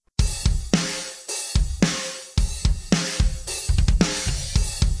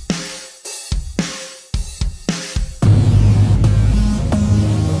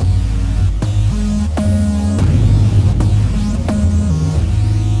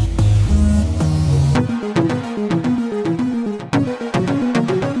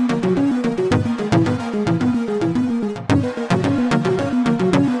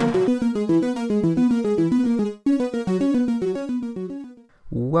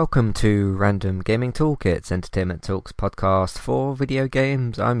welcome to Random Gaming Talk. It's Entertainment Talks podcast for video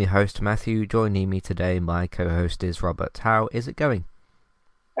games. I'm your host, Matthew. Joining me today, my co-host is Robert. How is it going?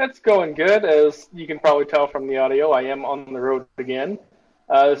 It's going good. As you can probably tell from the audio, I am on the road again.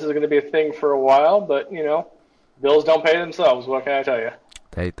 This is going to be a thing for a while, but, bills don't pay themselves. What can I tell you?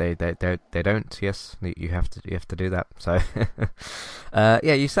 They don't. Yes, you have to do that. So,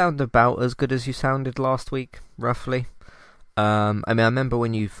 yeah, you sound about as good as you sounded last week, roughly. I remember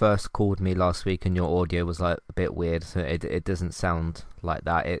when you first called me last week and your audio was like a bit weird, so it doesn't sound like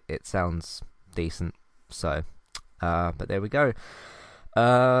that. It sounds decent. So, but there we go.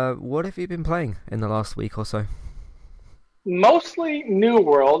 What have you been playing in the last week or so? Mostly New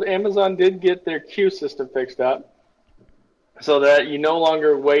World. Amazon did get their queue system fixed up so that you no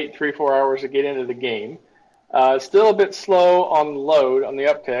longer wait 3-4 hours to get into the game. Still a bit slow on load, on the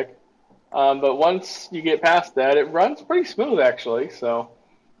uptick. But once you get past that, it runs pretty smooth, actually.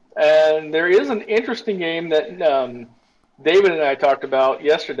 And there is an interesting game that David and I talked about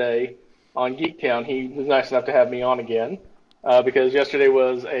yesterday on Geektown. He was nice enough to have me on again because yesterday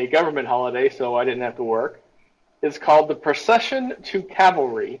was a government holiday, so I didn't have to work. It's called The Procession to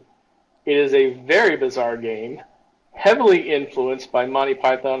Cavalry. It is a very bizarre game, heavily influenced by Monty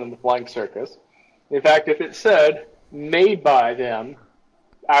Python and the Flying Circus. In fact, if it said made by them,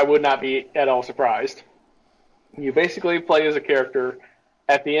 I would not be at all surprised. You basically play as a character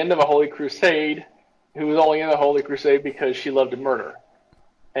at the end of a Holy Crusade who was only in the Holy Crusade because she loved to murder.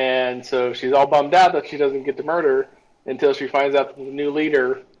 And so she's all bummed out that she doesn't get to murder until she finds out that the new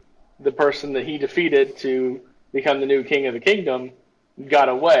leader, the person that he defeated to become the new king of the kingdom, got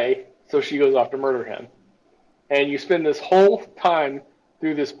away, so she goes off to murder him. And you spend this whole time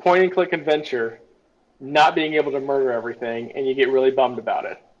through this point-and-click adventure not being able to murder everything, and you get really bummed about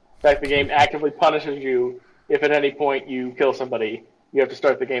it. In fact, the game actively punishes you if at any point you kill somebody. You have to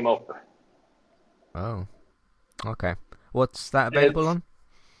start the game over. Oh, okay. What's that available on?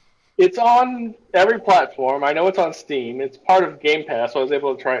 It's on every platform. I know it's on Steam. It's part of Game Pass, so I was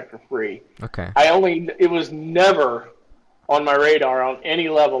able to try it for free. Okay. It was never on my radar on any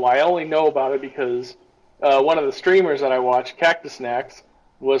level. I only know about it because one of the streamers that I watch, Cactus Snacks,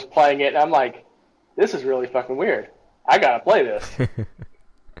 was playing it, and I'm like, this is really fucking weird. I gotta play this.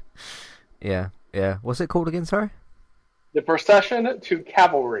 Yeah. What's it called again, sorry? The Procession to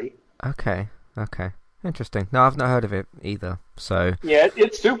Cavalry. Okay. Interesting. No, I've not heard of it either, so... Yeah,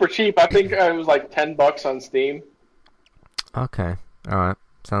 it's super cheap. I think it was like $10 on Steam. Okay. Alright.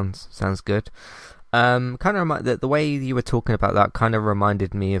 Sounds good. Kind of the way you were talking about that kind of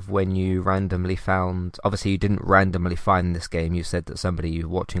reminded me of when you randomly found... Obviously, you didn't randomly find this game. You said that somebody you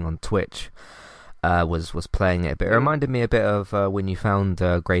were watching on Twitch was playing it, but it reminded me a bit of when you found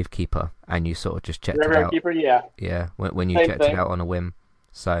Gravekeeper and you sort of just checked it out. Gravekeeper, yeah. Yeah, when you Same checked thing. it out on a whim.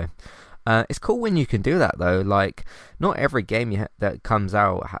 So it's cool when you can do that though. Like, not every game that comes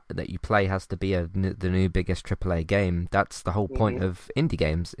out that you play has to be the new biggest AAA game. That's the whole point of indie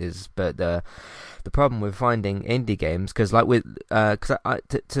games. But the problem with finding indie games, because like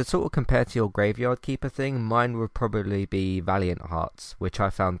to sort of compare to your Graveyard Keeper thing, mine would probably be Valiant Hearts, which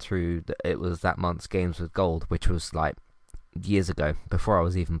I found through it was that month's Games with Gold, which was like years ago before I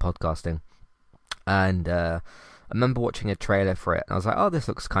was even podcasting, and I remember watching a trailer for it, and I was like, oh, this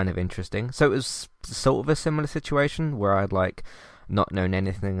looks kind of interesting. So it was sort of a similar situation where I'd like not known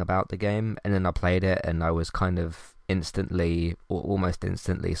anything about the game, and then I played it, and I was kind of almost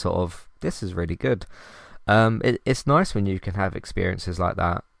instantly sort of, this is really good. It's nice when you can have experiences like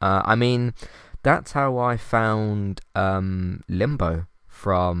that. That's how I found Limbo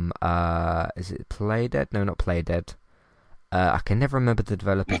from, is it Playdead? No, not Playdead. I can never remember the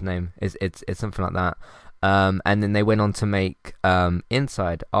developer's name. It's something like that. And then they went on to make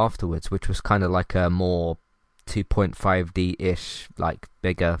Inside afterwards, which was kind of like a more 2.5D-ish, like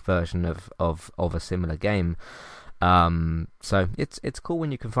bigger version of a similar game. So it's cool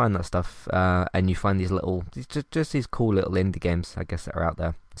when you can find that stuff, and you find these little, just these cool little indie games, I guess, that are out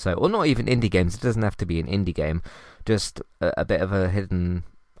there. So, or not even indie games. It doesn't have to be an indie game, just a bit of a hidden,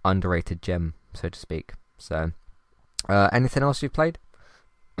 underrated gem, so to speak. So, anything else you've played?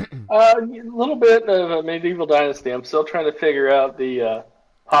 A little bit of Medieval Dynasty. I'm still trying to figure out the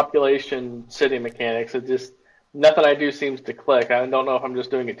population city mechanics. It just, nothing I do seems to click. I don't know if I'm just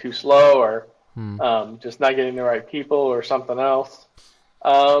doing it too slow or just not getting the right people or something else.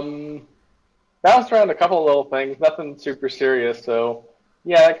 Bounced around a couple of little things, nothing super serious. So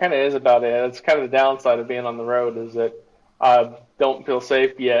yeah, that kind of is about it. It's kind of the downside of being on the road is that I don't feel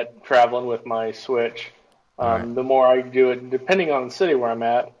safe yet traveling with my Switch. Right. The more I do it, depending on the city where I'm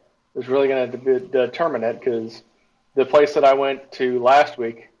at, is really going to determine it, because the place that I went to last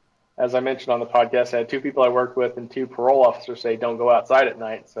week as I mentioned on the podcast, I had 2 people I worked with and 2 parole officers say don't go outside at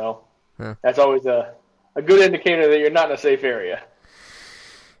night. So that's always a good indicator that you're not in a safe area.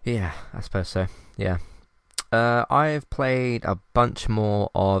 Yeah, I suppose so. Yeah. I've played a bunch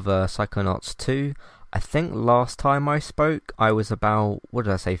more of Psychonauts 2. I think last time I spoke, I was about,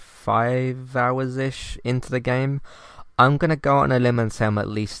 5 hours-ish into the game. I'm going to go on a limb and say I'm at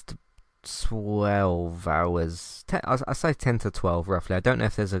least 12 hours. I say 10 to 12, roughly. I don't know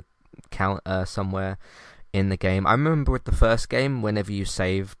if there's a count somewhere in the game. I remember with the first game, whenever you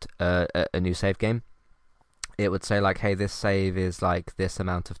saved a new save game, it would say, like, hey, this save is, like, this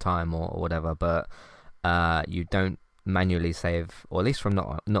amount of time or whatever, but you don't manually save, or at least from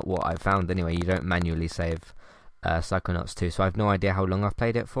not what I've found anyway, you don't manually save Psychonauts 2, so I have no idea how long I've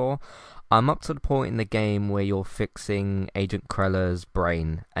played it for. I'm up to the point in the game where you're fixing Agent Kreller's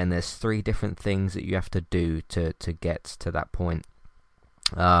brain, and there's 3 different things that you have to do to get to that point,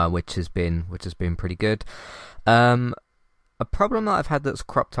 which has been pretty good. A problem that I've had that's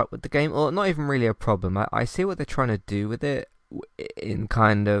cropped up with the game, or not even really a problem, I see what they're trying to do with it in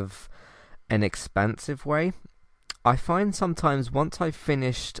kind of an expansive way. I find sometimes once I've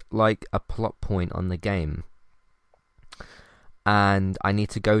finished like a plot point on the game and I need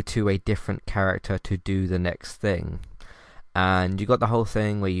to go to a different character to do the next thing, and you got the whole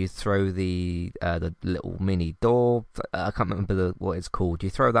thing where you throw the little mini door, I can't remember what it's called, you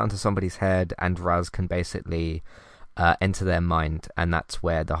throw that onto somebody's head and Raz can basically enter their mind, and that's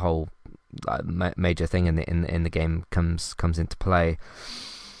where the whole major thing in the game comes into play.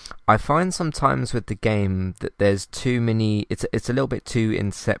 I find sometimes with the game that there's too many. It's a little bit too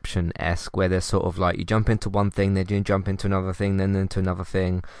Inception-esque, where there's sort of like you jump into one thing, then you jump into another thing, then into another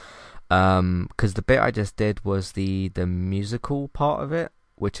thing. Because the bit I just did was the musical part of it,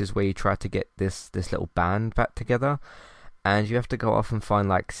 which is where you try to get this little band back together, and you have to go off and find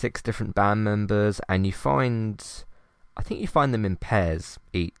like 6 different band members, and I think you find them in pairs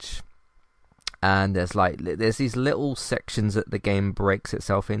each. And there's these little sections that the game breaks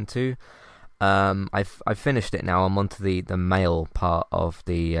itself into. I've finished it now. I'm onto the mail part of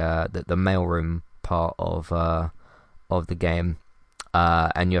the mailroom part of the game,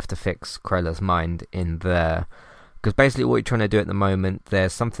 and you have to fix Kreller's mind in there. Because basically what you're trying to do at the moment,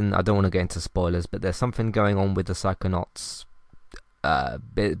 there's something, I don't want to get into spoilers, but there's something going on with the Psychonauts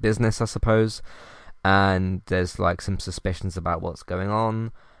business, I suppose. And there's like some suspicions about what's going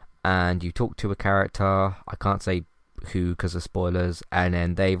on. And you talk to a character, I can't say who because of spoilers, and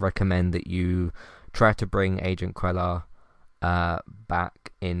then they recommend that you try to bring Agent Kreller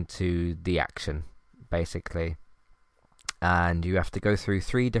back into the action, basically. And you have to go through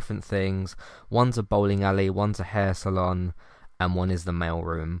 3 different things. One's a bowling alley, one's a hair salon, and one is the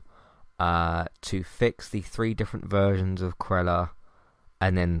mailroom, to fix the 3 different versions of Kreller.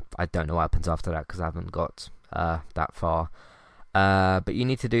 And then I don't know what happens after that because I haven't got that far. But you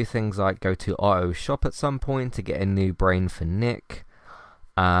need to do things like go to Auto Shop at some point to get a new brain for Nick,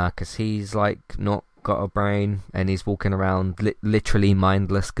 because he's like not got a brain and he's walking around literally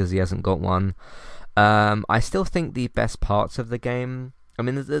mindless because he hasn't got one. I still think the best parts of the game, I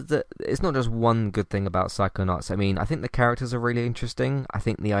mean, it's not just one good thing about Psychonauts. I mean, I think the characters are really interesting. I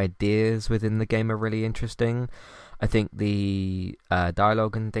think the ideas within the game are really interesting. I think the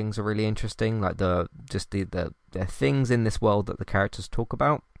dialogue and things are really interesting, like the things in this world that the characters talk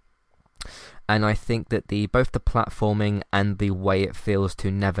about. And I think that both the platforming and the way it feels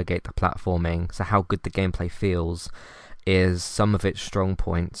to navigate the platforming, so how good the gameplay feels, is some of its strong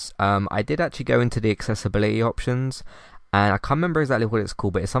points. I did actually go into the accessibility options, and I can't remember exactly what it's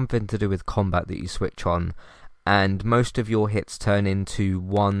called, but it's something to do with combat that you switch on, and most of your hits turn into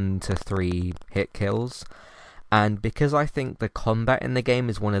 1 to 3 hit kills. And because I think the combat in the game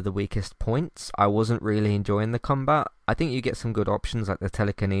is one of the weakest points, I wasn't really enjoying the combat. I think you get some good options like the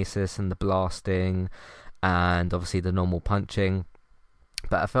telekinesis and the blasting, and obviously the normal punching.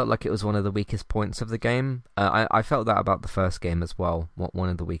 But I felt like it was one of the weakest points of the game. I felt that about the first game as well, one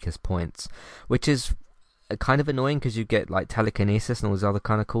of the weakest points. Which is kind of annoying because you get like telekinesis and all these other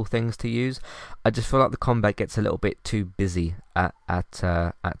kind of cool things to use. I just feel like the combat gets a little bit too busy at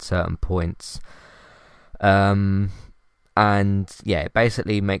certain points. And yeah, it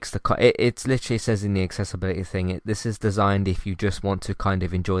basically makes it literally says in the accessibility thing, this is designed if you just want to kind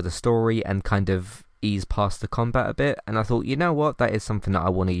of enjoy the story and kind of ease past the combat a bit. And I thought, you know what, that is something that I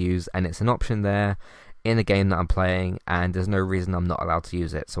want to use, and it's an option there in a game that I'm playing, and there's no reason I'm not allowed to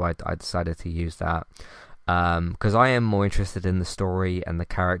use it. So I decided to use that because I am more interested in the story and the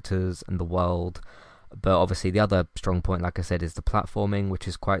characters and the world. But obviously the other strong point, like I said, is the platforming, which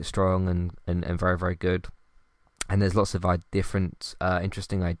is quite strong and very, very good. and there's lots of different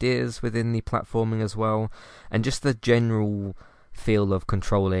interesting ideas within the platforming as well, and just the general feel of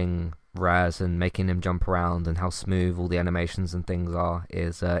controlling Raz and making him jump around and how smooth all the animations and things are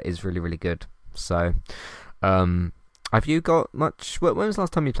is really, really good. So have you got much... When was the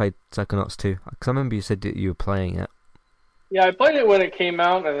last time you played Psychonauts 2? Because I remember you said that you were playing it. Yeah, I played it when it came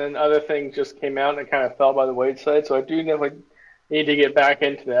out, and then other things just came out and it kind of fell by the wayside. So I do definitely need to get back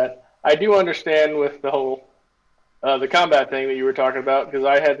into that. I do understand with the whole the combat thing that you were talking about, because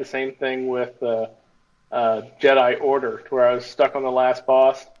I had the same thing with Jedi Order, where I was stuck on the last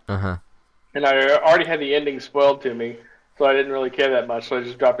boss, and I already had the ending spoiled to me, so I didn't really care that much. So I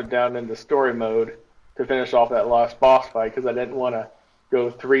just dropped it down into story mode to finish off that last boss fight, because I didn't want to go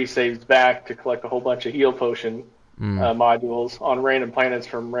 3 saves back to collect a whole bunch of heal potion modules on random planets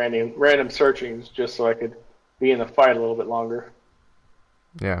from random searchings, just so I could be in the fight a little bit longer.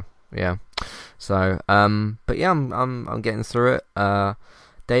 Yeah. So, but yeah, I'm getting through it.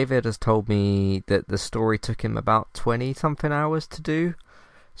 David has told me that the story took him about 20 something hours to do.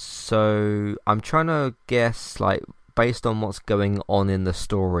 So I'm trying to guess, like, based on what's going on in the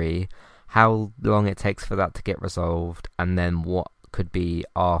story, how long it takes for that to get resolved, and then what could be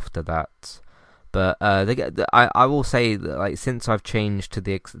after that. But I will say that, like, since I've changed to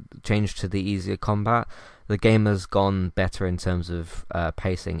the easier combat, the game has gone better in terms of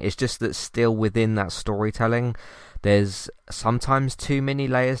pacing. It's just that still within that storytelling, there's sometimes too many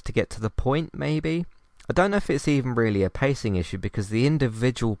layers to get to the point, maybe. I don't know if it's even really a pacing issue, because the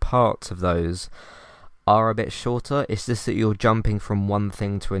individual parts of those are a bit shorter. It's just that you're jumping from one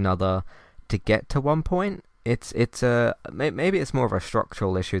thing to another to get to one point. Maybe it's more of a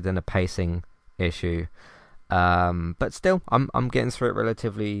structural issue than a pacing issue. But still, I'm getting through it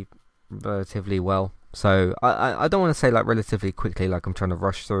relatively well. So I don't want to say like relatively quickly, like I'm trying to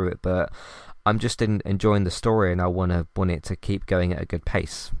rush through it, but I'm just enjoying the story, and I want it to keep going at a good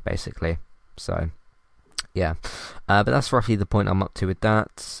pace, basically. So yeah, but that's roughly the point I'm up to with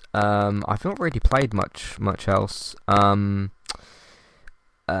that. I've not really played much else. What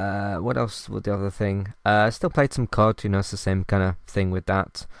else was the other thing? Still played some COD. It's the same kind of thing with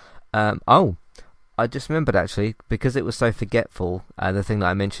that. I just remembered, actually, because it was so forgetful, the thing that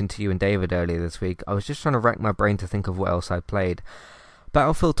I mentioned to you and David earlier this week, I was just trying to rack my brain to think of what else I'd played.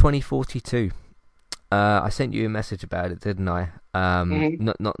 Battlefield 2042. I sent you a message about it, didn't I?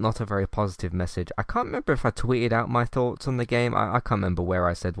 Not a very positive message. I can't remember if I tweeted out my thoughts on the game. I can't remember where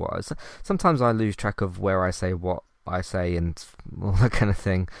I said what. Sometimes I lose track of where I say what I say and all that kind of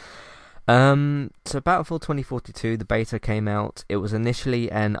thing. So Battlefield 2042, the beta came out. It was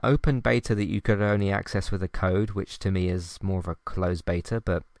initially an open beta that you could only access with a code, which to me is more of a closed beta,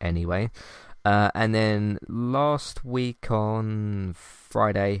 but anyway. And then last week on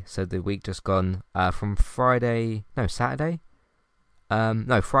Friday, so the week just gone, Friday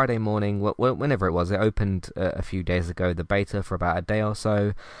morning, whenever it was, it opened a few days ago, the beta for about a day or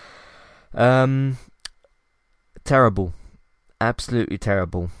so. Terrible. Absolutely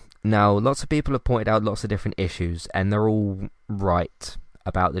terrible. Now, lots of people have pointed out lots of different issues, and they're all right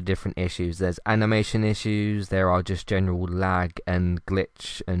about the different issues. There's animation issues, there are just general lag and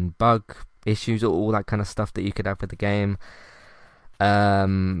glitch and bug issues, all that kind of stuff that you could have with the game.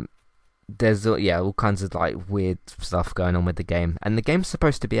 There's all kinds of like weird stuff going on with the game, and the game's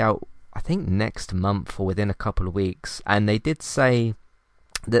supposed to be out, I think, next month or within a couple of weeks. And they did say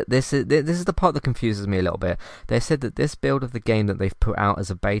that this is the part that confuses me a little bit. They said that this build of the game that they've put out as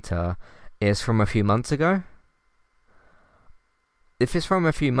a beta is from a few months ago. If it's from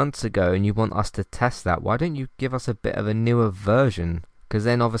a few months ago and you want us to test that, why don't you give us a bit of a newer version? Because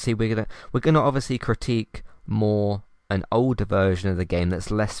then obviously we're gonna obviously critique more an older version of the game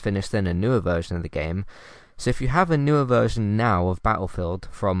that's less finished than a newer version of the game. So if you have a newer version now of Battlefield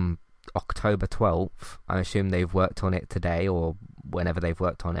from October 12th, I assume they've worked on it today or whenever they've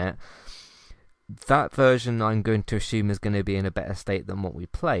worked on it, that version I'm going to assume is going to be in a better state than what we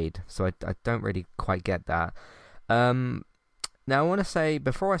played. So I don't really quite get that. Now I want to say,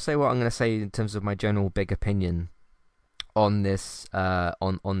 before I say what I'm going to say in terms of my general big opinion on this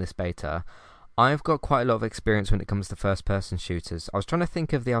on this beta, I've got quite a lot of experience when it comes to first person shooters. I was trying to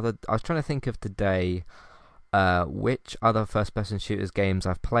think of today which other first person shooters games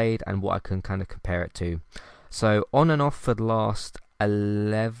I've played and what I can kind of compare it to. So on and off for the last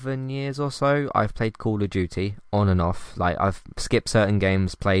 11 years or so, I've played Call of Duty on and off. Like, I've skipped certain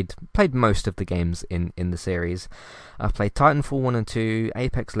games, played most of the games in the series. I've played Titanfall 1 and 2,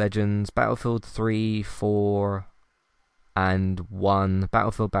 Apex Legends, Battlefield 3, 4 and 1,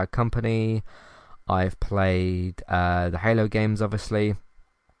 Battlefield Bad Company. I've played the Halo games, obviously.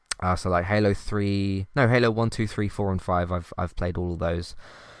 So like Halo 3, no, Halo 1, 2, 3, 4, and 5. I've played all of those.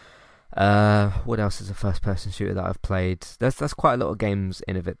 What else is a first-person shooter that I've played? That's quite a lot of games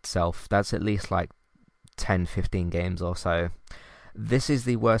in of itself. That's at least like 10, 15 games or so. This is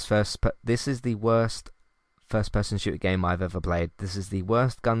the worst first-person shooter game I've ever played. This is the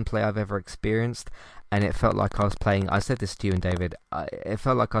worst gunplay I've ever experienced, and it felt like I was playing. I said this to you and David. It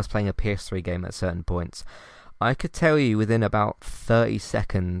felt like I was playing a PS3 game at certain points. I could tell you within about 30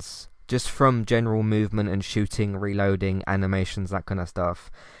 seconds, just from general movement and shooting, reloading, animations, that kind of stuff.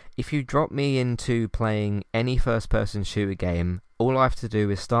 If you drop me into playing any first-person shooter game, all I have to do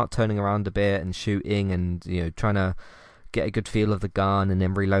is start turning around a bit and shooting and, trying to get a good feel of the gun and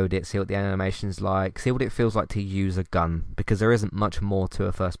then reload it, see what the animation's like, see what it feels like to use a gun, because there isn't much more to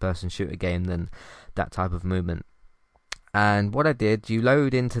a first-person shooter game than that type of movement. And what I did, you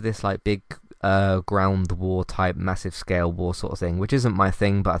load into this like big ground war type, massive scale war sort of thing, which isn't my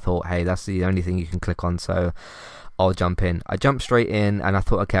thing, but I thought, hey, that's the only thing you can click on, so I'll jump in. I jumped straight in, and I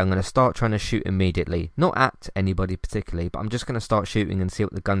thought, okay, I'm going to start trying to shoot immediately. Not at anybody particularly, but I'm just going to start shooting and see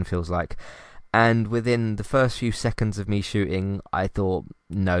what the gun feels like. And within the first few seconds of me shooting, I thought,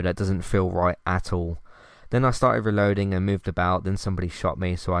 no, that doesn't feel right at all. Then I started reloading and moved about, then somebody shot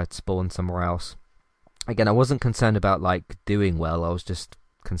me, so I spawned somewhere else. Again, I wasn't concerned about like doing well, I was just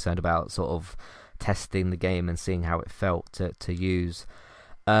concerned about sort of testing the game and seeing how it felt to use.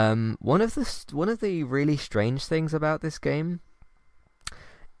 One of the really strange things about this game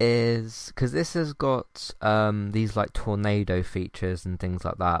is because this has got these like tornado features and things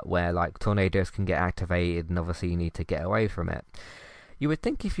like that, where like tornadoes can get activated, and obviously you need to get away from it. You would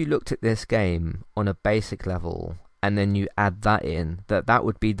think if you looked at this game on a basic level and then you add that in, that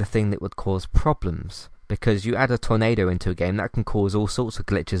would be the thing that would cause problems. Because you add a tornado into a game, that can cause all sorts of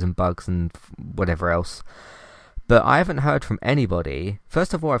glitches and bugs and whatever else. But I haven't heard from anybody.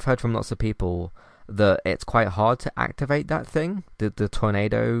 First of all, I've heard from lots of people that it's quite hard to activate that thing, the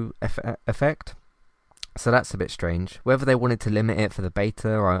tornado effect. So that's a bit strange. Whether they wanted to limit it for the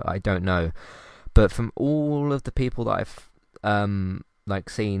beta, I don't know. But from all of the people that I've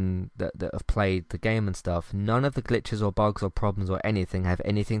seen that have played the game and stuff, none of the glitches or bugs or problems or anything have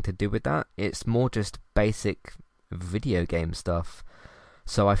anything to do with that. It's more just basic video game stuff.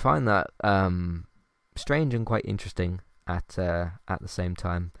 So I find that strange and quite interesting at the same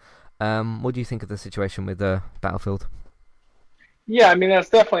time. What do you think of the situation with Battlefield? Yeah, I mean, that's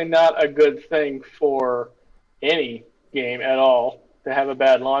definitely not a good thing for any game at all to have a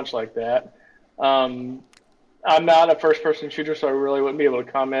bad launch like that. I'm not a first-person shooter, so I really wouldn't be able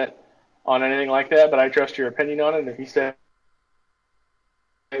to comment on anything like that, but I trust your opinion on it. And if you said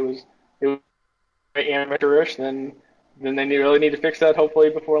it was amateurish, then they really need to fix that,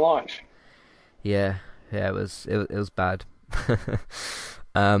 hopefully, before launch. Yeah, it was bad.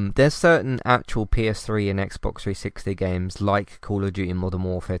 There's certain actual PS3 and Xbox 360 games like Call of Duty Modern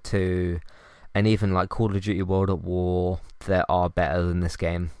Warfare 2 and even like Call of Duty World at War that are better than this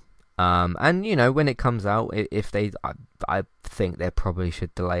game. And when it comes out, I think they probably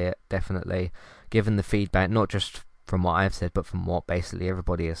should delay it, definitely, given the feedback, not just from what I've said, but from what basically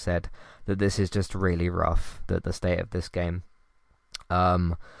everybody has said, that this is just really rough, the state of this game.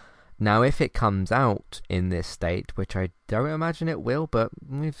 Now, if it comes out in this state, which I don't imagine it will, but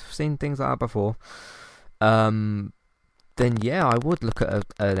we've seen things like that before, then yeah, I would look at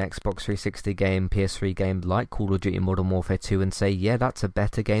an Xbox 360 game, PS3 game like Call of Duty Modern Warfare 2 and say, yeah, that's a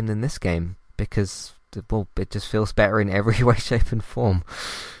better game than this game, because, well, it just feels better in every way, shape and form.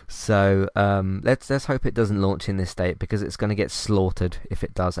 So let's hope it doesn't launch in this state, because it's going to get slaughtered if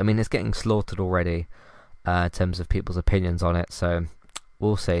it does. I mean, it's getting slaughtered already in terms of people's opinions on it, so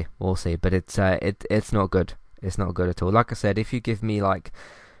we'll see. But it's not good. It's not good at all. Like I said, if you give me like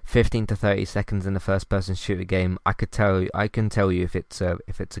 15 to 30 seconds in a first-person shooter game, I can tell you if it's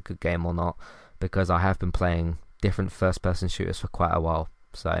a good game or not, because I have been playing different first-person shooters for quite a while.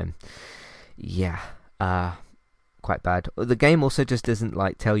 So, yeah, quite bad. The game also just doesn't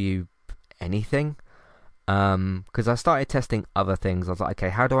like tell you anything, because I started testing other things. I was like, okay,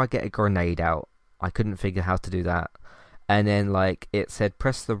 how do I get a grenade out? I couldn't figure how to do that, and then like it said,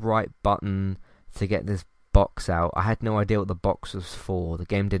 press the right button to get this box out. I had no idea what the box was for. The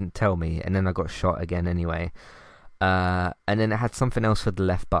game didn't tell me, and then I got shot again anyway. And then it had something else for the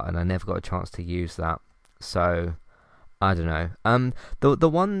left button. I never got a chance to use that. So I don't know. The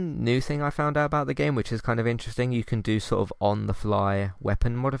one new thing I found out about the game, which is kind of interesting, you can do sort of on the fly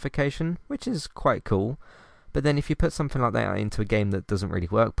weapon modification, which is quite cool. But then if you put something like that into a game that doesn't really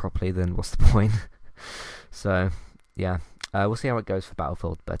work properly, then what's the point? So yeah, we'll see how it goes for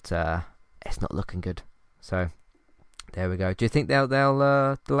Battlefield, but it's not looking good. So There we go. Do you think they'll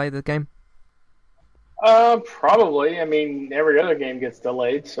delay the game? Probably. I mean, every other game gets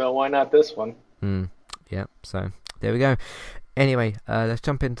delayed, so why not this one? Yeah. So there we go. Anyway, let's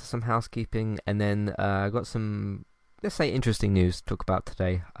jump into some housekeeping, and then I've got some, let's say, interesting news to talk about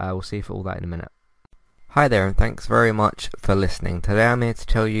today. We'll see for all that in a minute. Hi there, and thanks very much for listening. Today I'm here to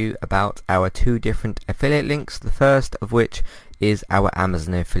tell you about our 2 different affiliate links. The first of which is our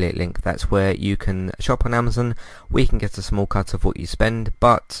Amazon affiliate link. That's where you can shop on Amazon. We can get a small cut of what you spend,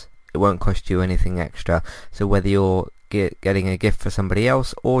 but it won't cost you anything extra. So whether you're getting a gift for somebody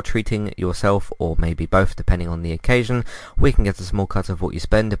else or treating yourself, or maybe both depending on the occasion, we can get a small cut of what you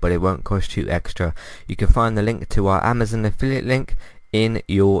spend, but it won't cost you extra. You can find the link to our Amazon affiliate link in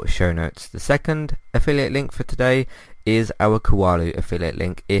your show notes. The second affiliate link for today is our Kualu affiliate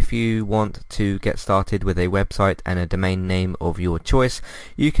link. If you want to get started with a website and a domain name of your choice,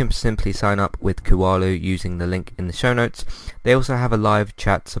 you can simply sign up with Kualu using the link in the show notes. They also have a live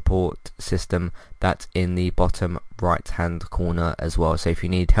chat support system that's in the bottom right hand corner as well. So if you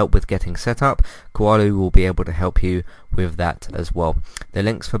need help with getting set up, Kualu will be able to help you with that as well. The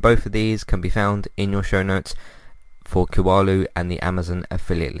links for both of these can be found in your show notes for Kualu and the Amazon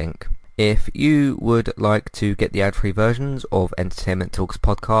affiliate link. If you would like to get the ad-free versions of Entertainment Talks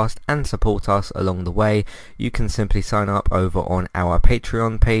podcast and support us along the way, you can simply sign up over on our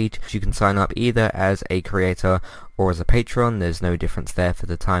Patreon page. You can sign up either as a creator or as a patron. There's no difference there for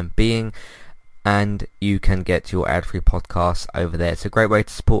the time being, and you can get your ad-free podcasts over there. It's a great way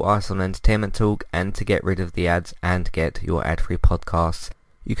to support us on Entertainment Talk and to get rid of the ads and get your ad-free podcasts.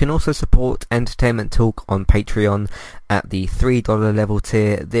 You can also support Entertainment Talk on Patreon at the $3 level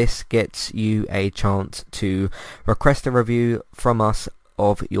tier. This gets you a chance to request a review from us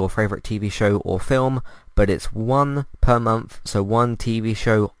of your favourite TV show or film, but it's 1 per month, so 1 TV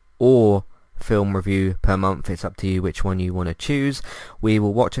show or film review per month. It's up to you which one you want to choose. We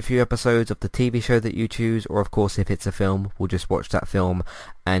will watch a few episodes of the TV show that you choose, or of course if it's a film, we'll just watch that film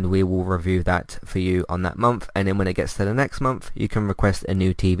and we will review that for you on that month. And then when it gets to the next month, you can request a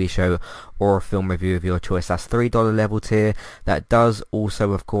new TV show or a film review of your choice. That's $3 level tier. That does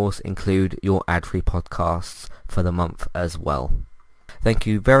also of course include your ad-free podcasts for the month as well. Thank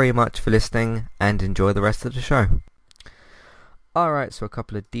you very much for listening and enjoy the rest of the show. Alright, so a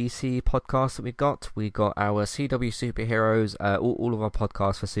couple of DC podcasts that we got. We got our CW Superheroes. All of our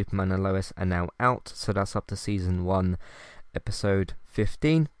podcasts for Superman and Lois are now out, so that's up to Season 1, Episode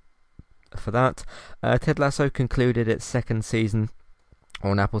 15 for that. Ted Lasso concluded its 2nd season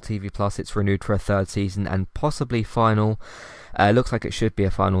on Apple TV+. It's renewed for a 3rd season and possibly final. Looks like it should be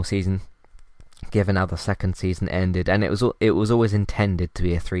a final season, given how the 2nd season ended, and it was always intended to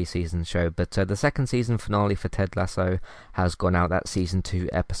be a 3-season show. But the 2nd season finale for Ted Lasso has gone out. That's Season 2,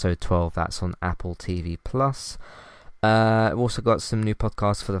 Episode 12. That's on Apple TV+. We've also got some new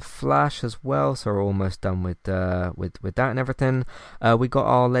podcasts for The Flash as well, so we're almost done with that and everything. We got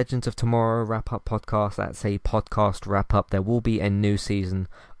our Legends of Tomorrow wrap-up podcast. That's a podcast wrap-up. There will be a new season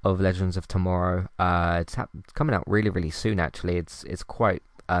of Legends of Tomorrow. It's coming out really, really soon, actually. It's quite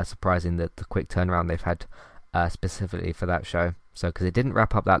surprising that the quick turnaround they've had specifically for that show. So because it didn't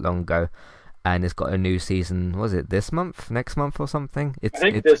wrap up that long ago, and it's got a new season. Was it this month, next month, or something? I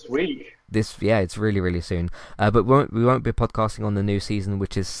think this week. It's really, really soon. But we won't be podcasting on the new season,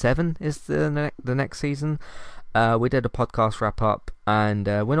 which is 7 is the next season. We did a podcast wrap up, and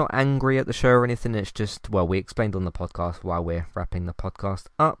we're not angry at the show or anything. It's just, well, we explained on the podcast why we're wrapping the podcast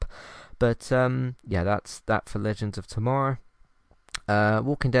up. But that's that for Legends of Tomorrow.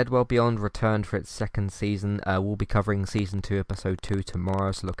 Walking Dead World Beyond returned for its 2nd season. We'll be covering Season 2, Episode 2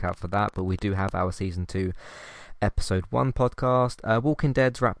 tomorrow, so look out for that. But we do have our Season 2, Episode 1 podcast. Walking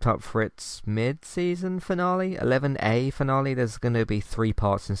Dead's wrapped up for its mid-season finale, 11A finale. There's going to be 3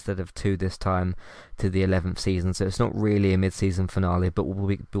 parts instead of 2 this time to the 11th season, so it's not really a mid-season finale, but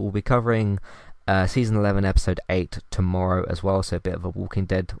we'll be covering Season 11, Episode 8 tomorrow as well, so a bit of a Walking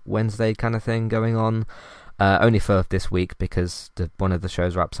Dead Wednesday kind of thing going on. Only for this week because one of the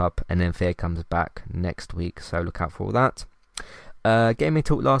shows wraps up and then Fear comes back next week, so look out for all that. Gaming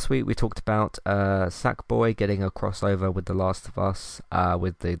Talk last week, we talked about Sackboy getting a crossover with The Last of Us,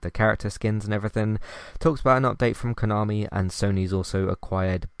 with the character skins and everything. Talked about an update from Konami, and Sony's also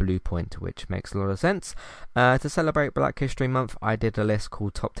acquired Bluepoint, which makes a lot of sense. To celebrate Black History Month, I did a list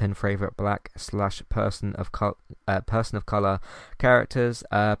called Top 10 Favorite Black/Person of Color Characters.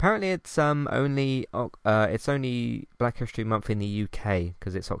 Apparently it's only Black History Month in the UK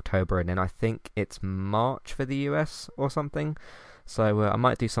because it's October, and then I think it's March for the US or something. So I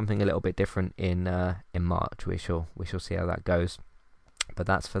might do something a little bit different in March. We shall see how that goes. But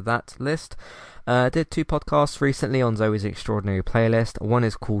that's for that list. Did 2 podcasts recently on Zoe's Extraordinary Playlist. One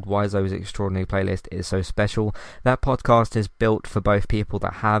is called Why Zoe's Extraordinary Playlist is So Special. That podcast is built for both people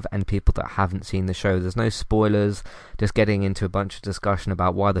that have and people that haven't seen the show. There's no spoilers, just getting into a bunch of discussion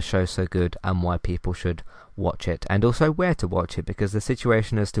about why the show's so good and why people should watch it, and also where to watch it, because the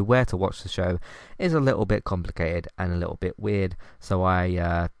situation as to where to watch the show is a little bit complicated and a little bit weird. So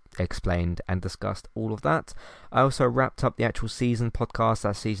I explained and discussed all of that. I also wrapped up the actual season podcast.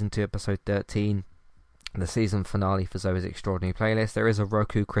 That's season 2 episode 13, the season finale for Zoe's Extraordinary Playlist. There is a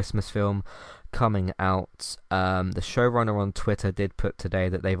Roku Christmas film coming out. The showrunner on Twitter did put today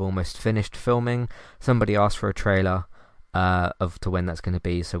that they've almost finished filming. Somebody asked for a trailer of to when that's going to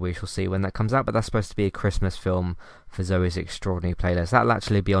be, so we shall see when that comes out, but that's supposed to be a Christmas film for Zoe's Extraordinary Playlist. That'll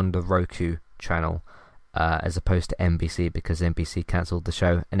actually be on the Roku channel as opposed to NBC, because NBC cancelled the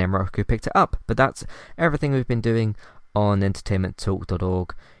show and then Roku picked it up. But that's everything we've been doing on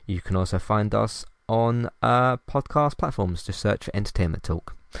entertainmenttalk.org. You can also find us on podcast platforms. Just search for Entertainment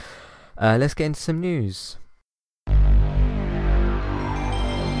Talk. Let's get into some news.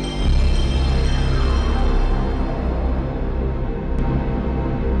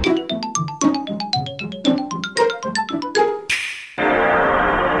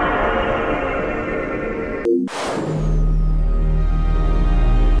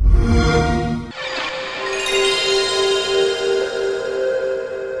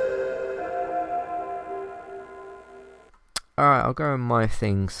 Alright, I'll go on my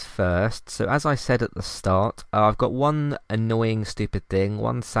things first. So as I said at the start, I've got one annoying stupid thing,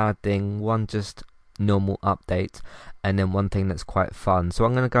 one sad thing, one just normal update, and then one thing that's quite fun. So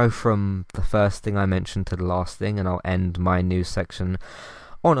I'm going to go from the first thing I mentioned to the last thing, and I'll end my news section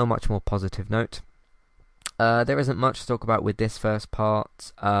on a much more positive note. There isn't much to talk about with this first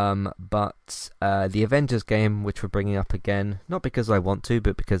part, but the Avengers game, which we're bringing up again, not because I want to,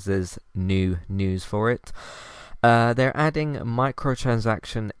 but because there's new news for it. They're adding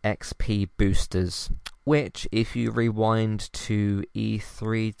microtransaction XP boosters, which, if you rewind to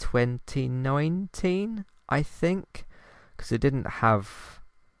E3 2019, I think, because it didn't have...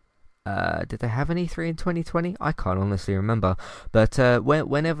 did they have an E3 in 2020? I can't honestly remember. But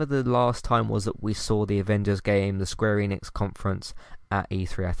whenever the last time was that we saw the Avengers game, the Square Enix conference at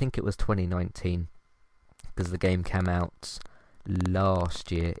E3, I think it was 2019, because the game came out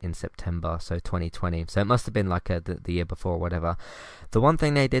last year in September, so 2020. So it must have been like the year before or whatever. The one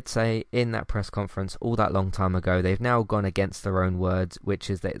thing they did say in that press conference all that long time ago, they've now gone against their own words, which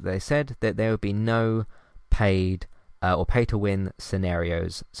is that they said that there would be no paid or pay-to-win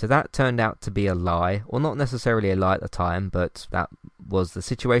scenarios. So that turned out to be a lie, or not necessarily a lie at the time, but that was the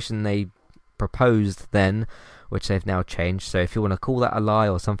situation they proposed then, which they've now changed. So if you want to call that a lie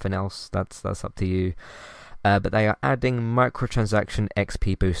or something else, that's up to you. But they are adding microtransaction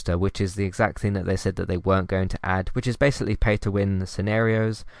XP booster, which is the exact thing that they said that they weren't going to add, which is basically pay-to-win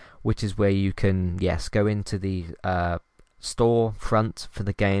scenarios, which is where you can, yes, go into the store front for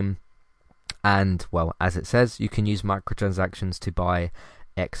the game, and, well, as it says, you can use microtransactions to buy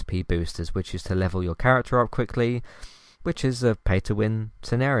XP boosters, which is to level your character up quickly, which is a pay-to-win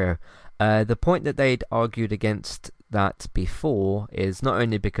scenario. The point that they'd argued against that before is not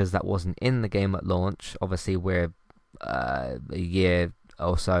only because that wasn't in the game at launch, obviously we're a year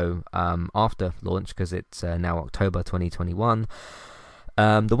or so after launch, because it's now October 2021.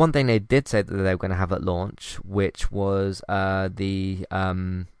 The one thing they did say that they were going to have at launch, which was the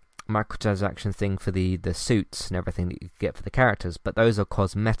microtransaction thing for the suits and everything that you get for the characters, but those are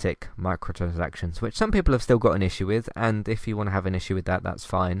cosmetic microtransactions, which some people have still got an issue with, and if you want to have an issue with that, that's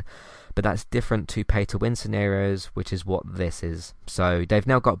fine. But that's different to pay-to-win scenarios, which is what this is. So they've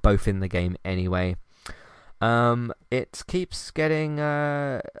now got both in the game anyway. It keeps getting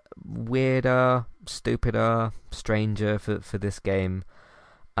weirder, stupider, stranger for this game.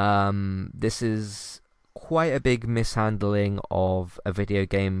 This is quite a big mishandling of a video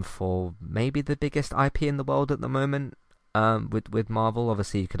game for maybe the biggest IP in the world at the moment. With Marvel,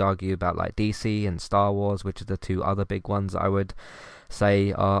 obviously you could argue about like DC and Star Wars, which are the two other big ones I would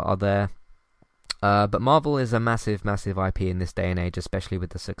say are there. But Marvel is a massive IP in this day and age, especially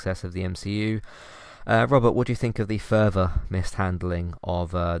with the success of the MCU. Robert, what do you think of the further mishandling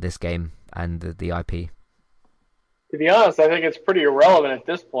of this game and the IP? To be honest, I think it's pretty irrelevant at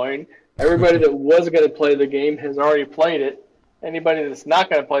this point. Everybody that was going to play the game has already played it. Anybody that's not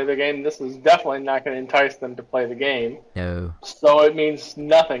going to play the game, this is definitely not going to entice them to play the game. No. So it means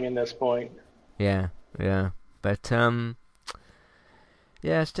nothing in this point. Yeah. But,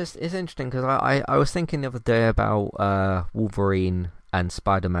 yeah, it's interesting, because I was thinking the other day about Wolverine and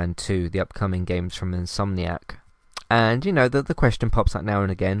Spider-Man 2, the upcoming games from Insomniac. And the question pops up now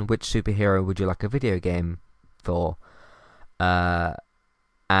and again: which superhero would you like a video game for?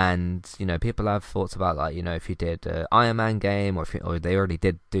 And people have thoughts about, like, if you did an Iron Man game, or they already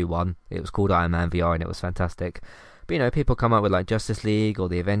did do one. It was called Iron Man VR, and it was fantastic. But people come up with like Justice League, or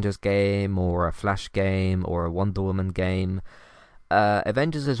the Avengers game, or a Flash game, or a Wonder Woman game.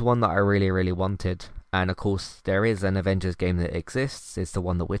 Avengers is one that I really, really wanted, and of course there is an Avengers game that exists. It's the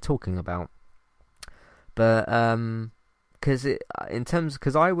one that we're talking about. But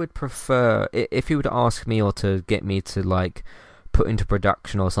because I would prefer, if you were to ask me or to get me to like put into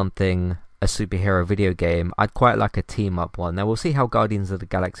production or something a superhero video game, I'd quite like a team up one. Now we'll see how Guardians of the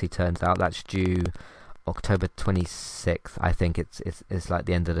Galaxy turns out. That's due October 26th. I think it's like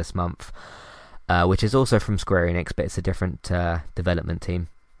the end of this month, which is also from Square Enix, but it's a different development team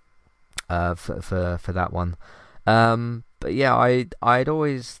for that one. But yeah, I'd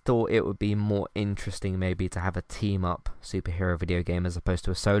always thought it would be more interesting maybe to have a team-up superhero video game as opposed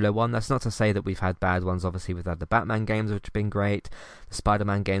to a solo one. That's not to say that we've had bad ones. Obviously, we've had the Batman games, which have been great, the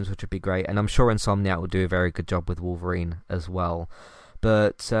Spider-Man games, which would be great, and I'm sure Insomniac will do a very good job with Wolverine as well.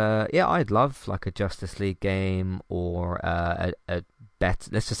 But yeah, I'd love like a Justice League game, or a let's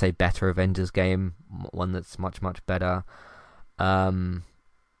just say better Avengers game, one that's much, much better.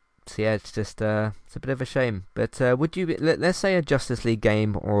 So yeah, it's just it's a bit of a shame. But would you? Let's say a Justice League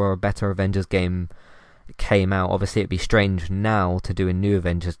game or a better Avengers game came out. Obviously, it'd be strange now to do a new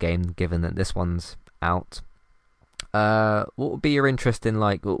Avengers game, given that this one's out. What would be your interest in?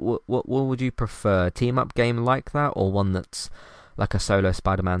 Like, what would you prefer? A team up game like that, or one that's like a solo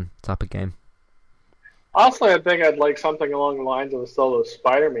Spider-Man type of game? Honestly, I think I'd like something along the lines of a solo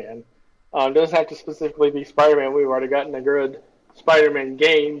Spider-Man. It doesn't have to specifically be Spider-Man. We've already gotten a good Spider-Man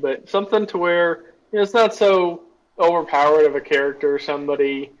game, but something to where it's not so overpowered of a character.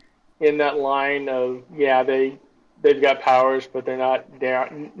 Somebody in that line of they've got powers, but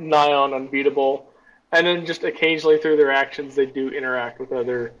they're nigh on unbeatable. And then just occasionally through their actions, they do interact with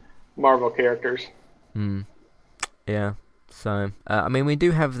other Marvel characters. Yeah. So, I mean, we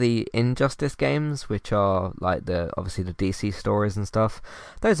do have the Injustice games, which are like obviously the DC stories and stuff.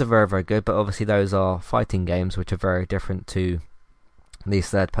 Those are very, very good, but obviously those are fighting games, which are very different to these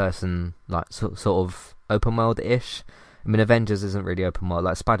third-person, like sort of open world-ish. I mean, Avengers isn't really open world.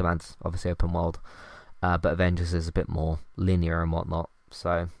 Like Spider-Man's obviously open world, but Avengers is a bit more linear and whatnot.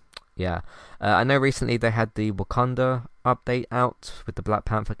 So, yeah, I know recently they had the Wakanda update out with the Black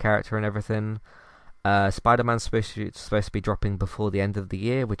Panther character and everything. Spider-Man's supposed to be dropping before the end of the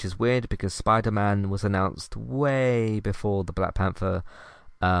year, which is weird because Spider-Man was announced way before the Black Panther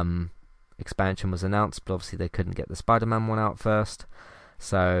expansion was announced, but obviously they couldn't get the Spider-Man one out first,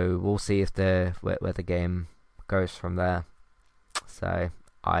 so we'll see if where the game goes from there. So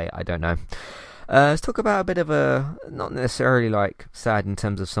I don't know. Let's talk about a bit of a, not necessarily like sad in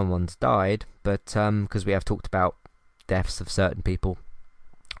terms of someone's died, but because we have talked about deaths of certain people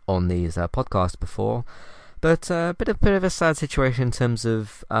on these podcasts before, but a bit of a sad situation in terms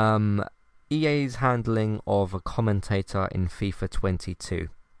of EA's handling of a commentator in FIFA 22.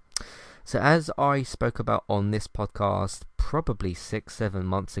 So as I spoke about on this podcast probably 6-7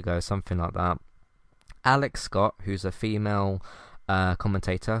 months ago, something like that, Alex Scott, who's a female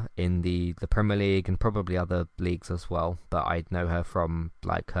commentator in the Premier League and probably other leagues as well, but I'd know her from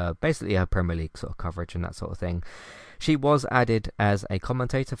like her Premier League sort of coverage and that sort of thing. She was added as a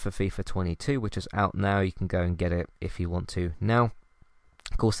commentator for FIFA 22, which is out now. You can go and get it if you want to now.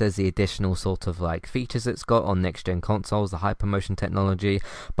 Of course, there's the additional sort of like features it's got on next-gen consoles, the hypermotion technology.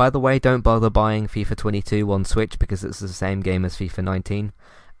 By the way, don't bother buying FIFA 22 on Switch because it's the same game as FIFA 19.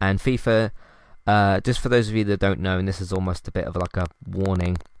 And FIFA, just for those of you that don't know, and this is almost a bit of like a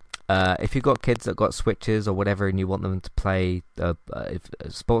warning, if you've got kids that got Switches or whatever and you want them to play a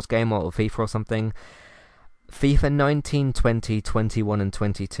sports game or FIFA or something, FIFA 19, 20, 21 and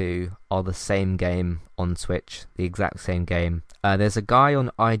 22 are the same game on Switch, the exact same game. There's a guy on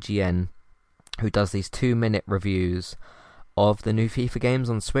IGN who does these 2-minute reviews of the new FIFA games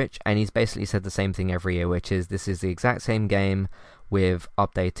on Switch, and he's basically said the same thing every year, which is this is the exact same game with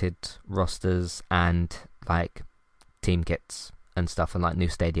updated rosters and like team kits and stuff and like new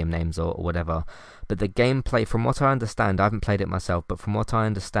stadium names or whatever. But the gameplay, from what I understand, I haven't played it myself, but from what I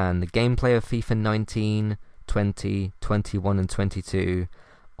understand, the gameplay of FIFA 19, 20, 21 and 22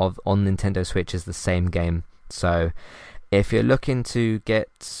 on Nintendo Switch is the same game. So if you're looking to get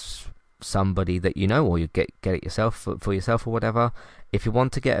somebody that you know, or you get it yourself for yourself or whatever, if you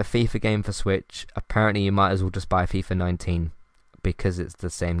want to get a FIFA game for Switch, apparently you might as well just buy FIFA 19 because it's the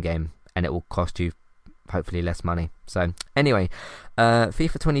same game and it will cost you hopefully less money. So anyway,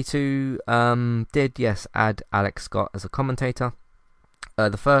 FIFA 22 did, yes, add Alex Scott as a commentator.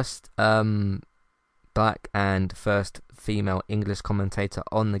 The first black and first female English commentator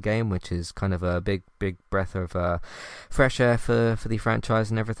on the game, which is kind of a big breath of fresh air for the franchise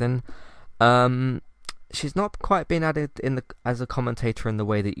and everything. She's not quite been added as a commentator in the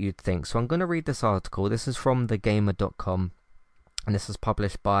way that you'd think. So I'm going to read this article. This is from thegamer.com, and this is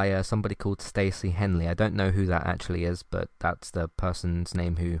published by somebody called Stacey Henley. I don't know who that actually is, but that's the person's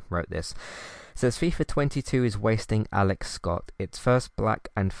name who wrote this. It says FIFA 22 is wasting Alex Scott, its first black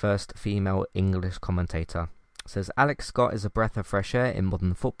and first female English commentator. It says Alex Scott is a breath of fresh air in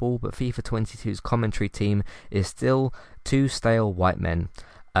modern football, but FIFA 22's commentary team is still two stale white men.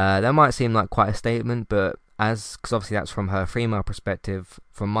 That might seem like quite a statement, but because obviously that's from her female perspective,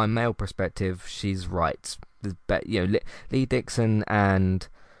 from my male perspective, she's right. Lee Dixon and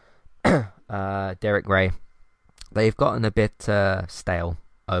Derek Ray, they've gotten a bit stale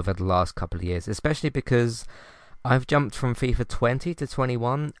over the last couple of years, especially because I've jumped from FIFA 20 to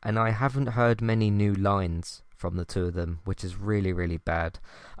 21 and I haven't heard many new lines from the two of them, which is really, really bad.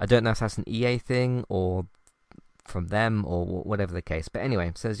 I don't know if that's an EA thing or from them or whatever the case, but anyway,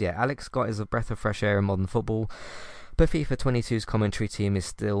 it says, yeah, Alex Scott is a breath of fresh air in modern football, but FIFA 22's commentary team is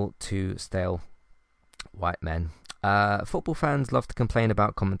still two stale white men. Football fans love to complain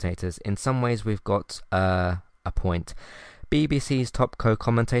about commentators. In some ways, we've got a point. BBC's top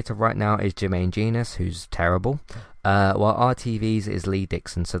co-commentator right now is Jermaine Genius, who's terrible, while RTV's is Lee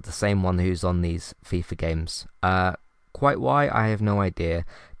Dixon, so the same one who's on these FIFA games. Quite why, I have no idea.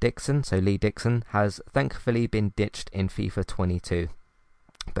 Dixon, so Lee Dixon, has thankfully been ditched in FIFA 22.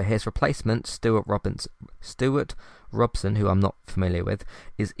 But his replacement, Stuart Robson, who I'm not familiar with,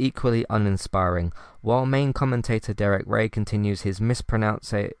 is equally uninspiring, while main commentator Derek Ray continues to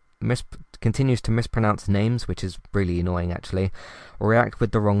mispronounce names, which is really annoying actually, react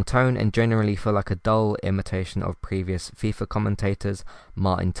with the wrong tone, and generally feel like a dull imitation of previous FIFA commentators.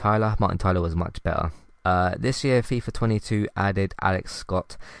 Martin Tyler was much better. This year FIFA 22 added Alex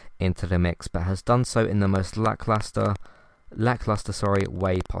Scott into the mix, but has done so in the most lackluster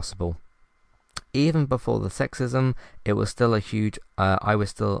way possible. Even before the sexism, it was still a huge. I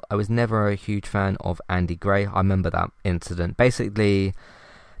was never a huge fan of Andy Gray. I remember that incident. Basically,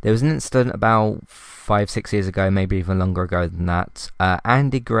 there was an incident about 5-6 years ago, maybe even longer ago than that.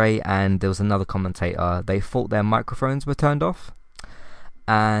 Andy Gray and there was another commentator. They thought their microphones were turned off,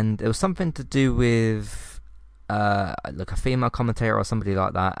 and it was something to do with like a female commentator or somebody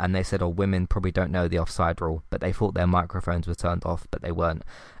like that. And they said, "Oh, women probably don't know the offside rule," but they thought their microphones were turned off, but they weren't.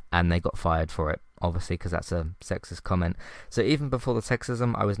 And they got fired for it, obviously, because that's a sexist comment. So even before the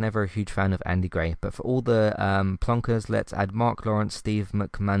sexism, I was never a huge fan of Andy Gray. But for all the plonkers, let's add Mark Lawrence, Steve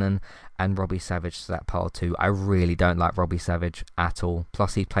McMahon, and Robbie Savage to that pile too. I really don't like Robbie Savage at all.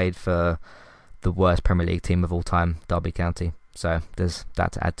 Plus, he played for the worst Premier League team of all time, Derby County. So there's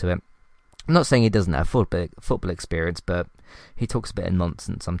that to add to it. I'm not saying he doesn't have football experience, but he talks a bit of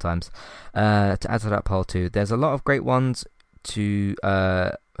nonsense sometimes. To add to that pile too, there's a lot of great ones whose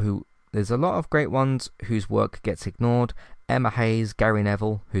work gets ignored. Emma Hayes, Gary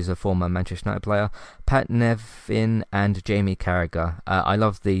Neville, who's a former Manchester United player, Pat Nevin, and Jamie Carragher. I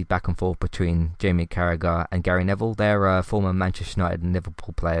love the back and forth between Jamie Carragher and Gary Neville. They're former Manchester United and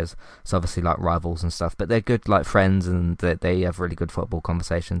Liverpool players, so obviously like rivals and stuff, but they're good like friends, and they have really good football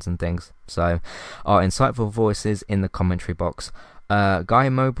conversations and things. So are insightful voices in the commentary box. Guy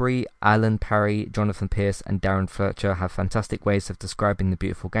Mowbray, Alan Parry, Jonathan Pearce, and Darren Fletcher have fantastic ways of describing the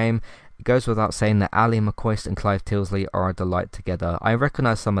beautiful game. It goes without saying that Ali McCoist and Clive Tilsley are a delight together. I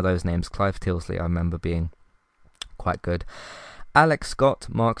recognise some of those names. Clive Tilsley I remember being quite good. Alex Scott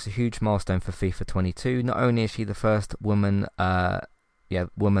marks a huge milestone for FIFA 22. Not only is she the first woman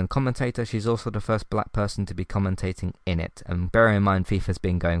commentator, she's also the first black person to be commentating in it. And bearing in mind FIFA's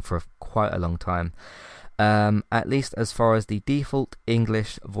been going for quite a long time. At least as far as the default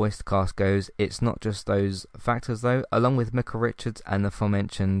English voiced cast goes, it's not just those factors though. Along with Micah Richards and the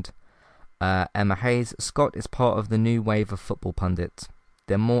aforementioned Emma Hayes, Scott is part of the new wave of football pundits.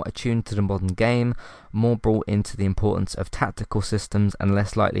 They're more attuned to the modern game, more brought into the importance of tactical systems, and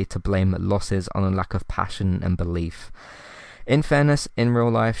less likely to blame losses on a lack of passion and belief. In fairness, in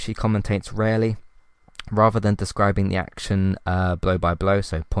real life she commentates rarely. Rather than describing the action blow by blow,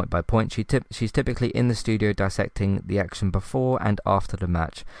 so point by point, she's typically in the studio dissecting the action before and after the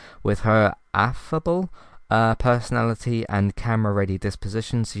match. With her affable personality and camera-ready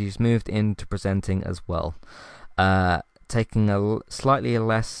disposition, she's moved into presenting as well, taking a slightly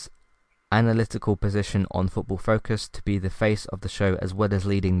less analytical position on Football Focus to be the face of the show, as well as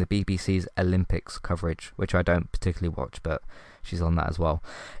leading the BBC's Olympics coverage, which I don't particularly watch, but she's on that as well.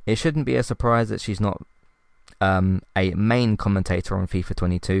 It shouldn't be a surprise that she's not a main commentator on FIFA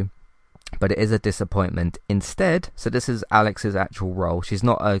 22, but it is a disappointment. Instead, so this is Alex's actual role, she's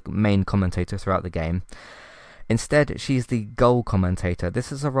not a main commentator throughout the game. Instead, she's the goal commentator.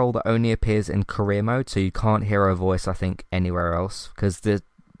 This is a role that only appears in career mode, so you can't hear her voice, I think, anywhere else, because the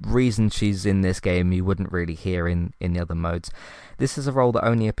reason she's in this game you wouldn't really hear in the other modes. This is a role that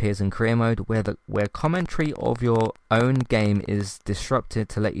only appears in career mode, where commentary of your own game is disrupted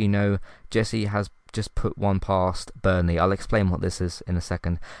to let you know Jesse has just put one past Burnley. I'll explain what this is in a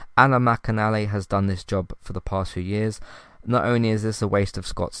second. Anna McAnally has done this job for the past few years. Not only is this a waste of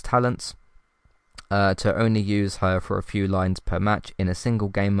Scott's talents, to only use her for a few lines per match in a single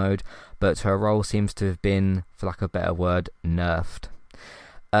game mode, but her role seems to have been, for lack of a better word, nerfed.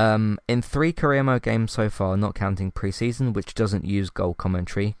 In 3 career mode games so far, not counting pre-season, which doesn't use goal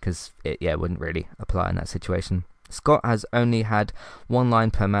commentary, because it wouldn't really apply in that situation, Scott has only had 1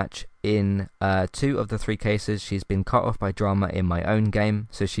 line per match. In 2 of the 3 cases, she's been cut off by drama in my own game,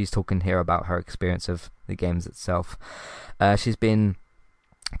 so she's talking here about her experience of the games itself. She's been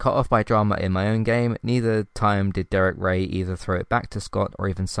cut off by drama in my own game. Neither time did Derek Ray either throw it back to Scott or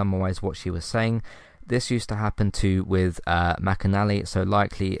even summarise what she was saying. This used to happen too with McAnally, so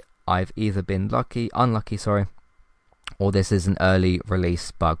likely I've either been unlucky, or this is an early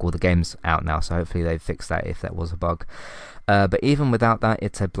release bug. Well, the game's out now, so hopefully they've fixed that if that was a bug. But even without that,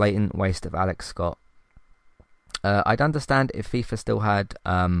 it's a blatant waste of Alex Scott. I'd understand if FIFA still had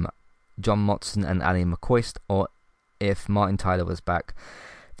John Motson and Ali McCoist, or if Martin Tyler was back.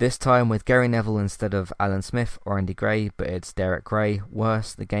 This time with Gary Neville instead of Alan Smith or Andy Gray, but it's Derek Gray.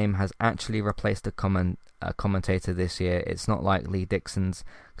 Worse, the game has actually replaced a commentator this year. It's not like Lee Dixon's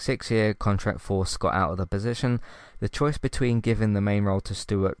 6-year contract forced Scott out of the position. The choice between giving the main role to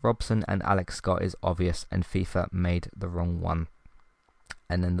Stuart Robson and Alex Scott is obvious, and FIFA made the wrong one.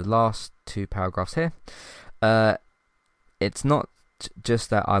 And then the last 2 paragraphs here. It's not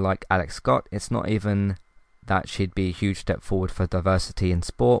just that I like Alex Scott, it's not even that she'd be a huge step forward for diversity in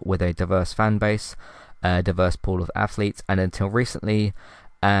sport with a diverse fan base, a diverse pool of athletes, and until recently,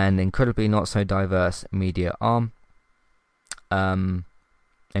 an incredibly not so diverse media arm. An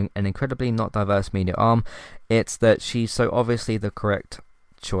incredibly not diverse media arm. It's that she's so obviously the correct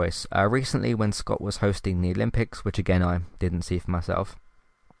choice. Recently, when Scott was hosting the Olympics, which again I didn't see for myself,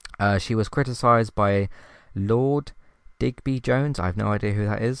 she was criticised by Lord Digby Jones, I have no idea who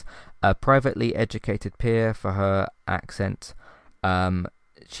that is, a privately educated peer, for her accent.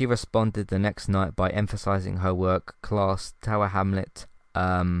 She responded the next night by emphasising her work class Tower Hamlet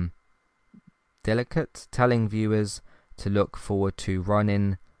delicate, telling viewers to look forward to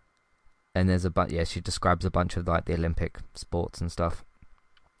running, and there's she describes a bunch of like the Olympic sports and stuff.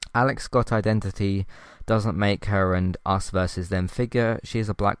 Alex Scott identity doesn't make her an us versus them figure. She is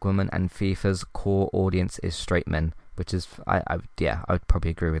a black woman, and FIFA's core audience is straight men, which is, I would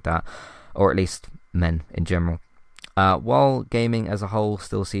probably agree with that, or at least men in general. While gaming as a whole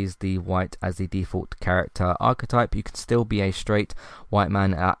still sees the white as the default character archetype, you can still be a straight white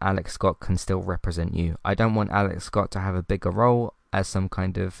man. Alex Scott can still represent you. I don't want Alex Scott to have a bigger role as some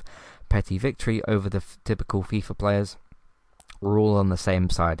kind of petty victory over the typical FIFA players. We're all on the same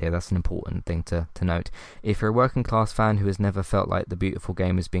side here. That's an important thing to note. If you're a working class fan who has never felt like the beautiful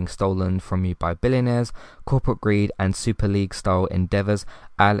game is being stolen from you by billionaires, corporate greed, and Super League style endeavours,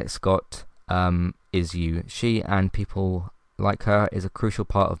 Alex Scott is you. She and people like her is a crucial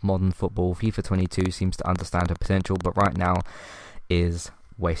part of modern football. FIFA 22 seems to understand her potential, but right now is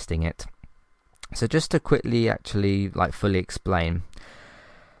wasting it. So just to quickly actually fully explain.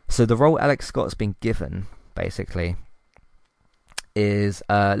 So the role Alex Scott's been given, basically, is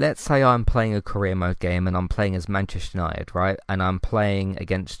let's say I'm playing a career mode game and I'm playing as Manchester United, right? And I'm playing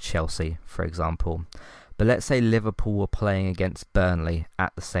against Chelsea, for example. But let's say Liverpool were playing against Burnley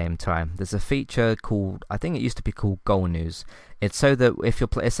at the same time. There's a feature called, I think it used to be called Goal News. It's so that if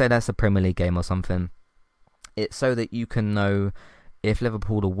you're say that's a Premier League game or something, it's so that you can know if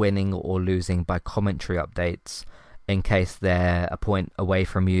Liverpool are winning or losing by commentary updates, in case they're a point away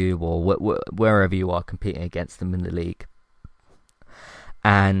from you or wherever you are competing against them in the league.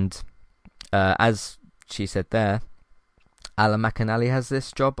 And as she said there, Alan McAnally has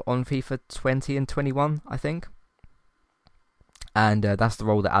this job on FIFA 20 and 21, I think. And that's the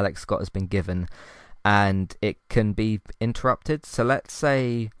role that Alex Scott has been given. And it can be interrupted. So let's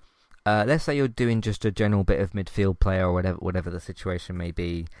say you're doing just a general bit of midfield play or whatever the situation may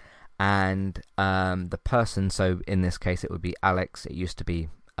be. And the person, so in this case it would be Alex. It used to be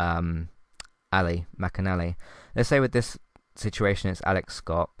Ali McAnally. Let's say with this situation, it's Alex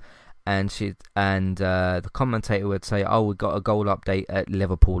Scott, and the commentator would say, "Oh, we got a goal update at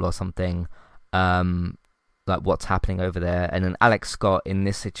Liverpool or something." Like what's happening over there, and then Alex Scott in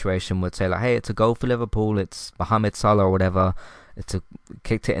this situation would say like, "Hey, it's a goal for Liverpool. It's Mohamed Salah or whatever.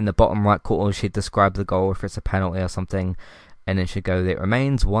 Kicked it in the bottom right corner." She'd describe the goal if it's a penalty or something, and then she'd go, "It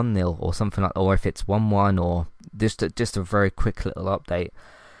remains 1-0 or something like, or if it's 1-1 or just a very quick little update."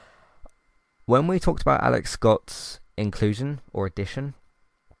 When we talked about Alex Scott's inclusion or addition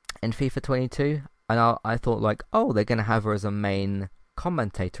in FIFA 22, and I thought like, oh, they're gonna have her as a main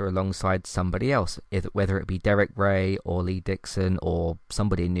commentator alongside somebody else, whether it be Derek Ray or Lee Dixon or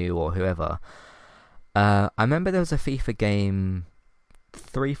somebody new or whoever. I remember there was a FIFA game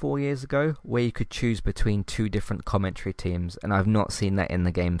 3-4 years ago where you could choose between two different commentary teams, and I've not seen that in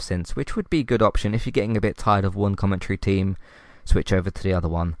the game since, which would be a good option if you're getting a bit tired of one commentary team, switch over to the other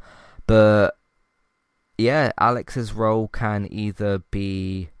one. But yeah, Alex's role can either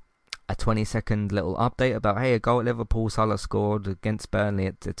be a 20-second little update about, hey, a goal at Liverpool, Salah scored against Burnley,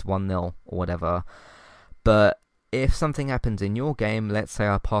 it's 1-0 or whatever. But if something happens in your game, let's say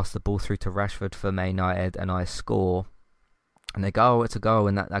I pass the ball through to Rashford for Man United and I score, and they go, oh, it's a goal,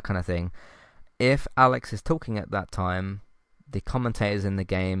 and that kind of thing. If Alex is talking at that time, the commentators in the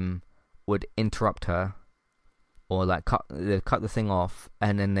game would interrupt her, or like cut the thing off,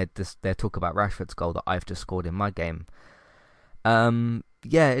 and then they'd talk about Rashford's goal that I've just scored in my game.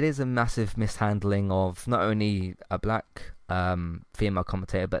 Yeah, it is a massive mishandling of not only a black female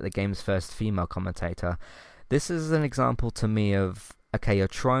commentator, but the game's first female commentator. This is an example to me of, okay, you're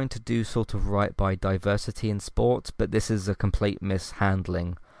trying to do sort of right by diversity in sports, but this is a complete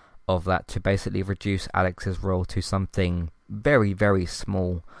mishandling of that to basically reduce Alex's role to something very, very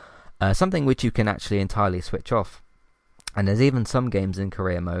small. Something which you can actually entirely switch off. And there's even some games in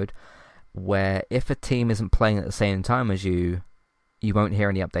career mode where if a team isn't playing at the same time as you won't hear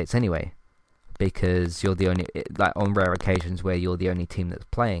any updates anyway, because you're the only, like on rare occasions where you're the only team that's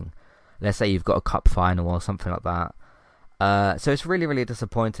playing. Let's say you've got a cup final or something like that. So it's really, really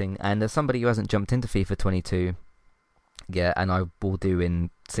disappointing. And as somebody who hasn't jumped into FIFA 22 yet, and I will do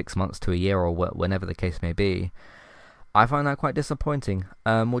in 6 months to a year or whenever the case may be, I find that quite disappointing.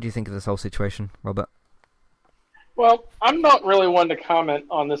 What do you think of this whole situation, Robert? Well, I'm not really one to comment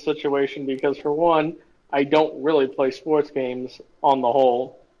on this situation because, for one, I don't really play sports games on the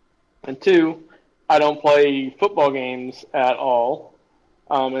whole. And two, I don't play football games at all.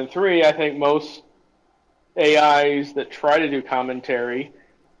 And three, I think most AIs that try to do commentary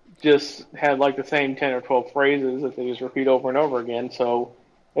just had like the same 10 or 12 phrases that they just repeat over and over again, so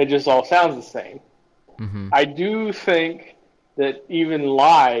it just all sounds the same. Mm-hmm. I do think that even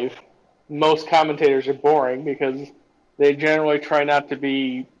live, most commentators are boring because they generally try not to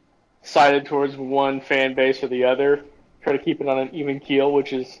be sided towards one fan base or the other, try to keep it on an even keel,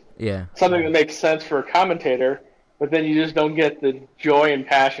 which is something that makes sense for a commentator, but then you just don't get the joy and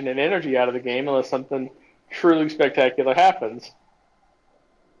passion and energy out of the game unless something truly spectacular happens.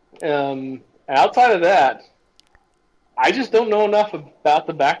 Outside of that, I just don't know enough about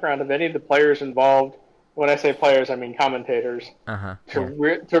the background of any of the players involved. When I say players, I mean commentators,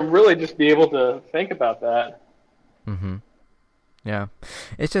 to really just be able to think about that. Mm-hmm. Yeah,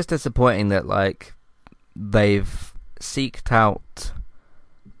 it's just disappointing that like they've seeked out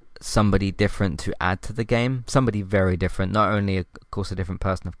somebody different to add to the game, somebody very different, not only of course a different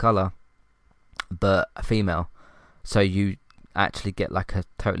person of color, but a female. So you actually get like a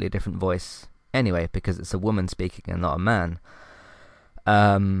totally different voice anyway because it's a woman speaking and not a man.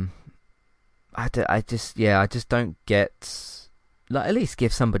 I just don't get. Like, at least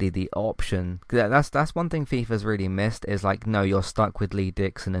give somebody the option. That's one thing FIFA's really missed is like, no, you're stuck with Lee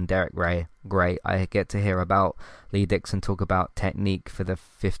Dixon and Derek Ray. Great, I get to hear about Lee Dixon talk about technique for the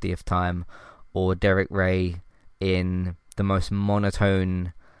 50th time, or Derek Ray in the most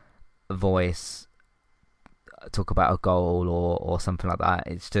monotone voice talk about a goal or something like that.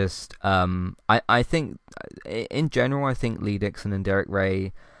 It's just I think in general I think Lee Dixon and Derek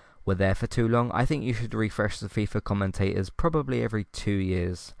Ray were there for too long. I think you should refresh the FIFA commentators probably every 2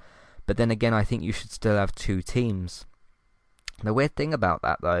 years. But then again, I think you should still have two teams. The weird thing about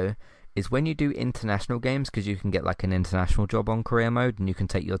that, though, is when you do international games, because you can get like an international job on career mode, and you can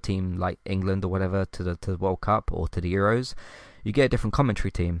take your team, like England or whatever, to the World Cup or to the Euros, you get a different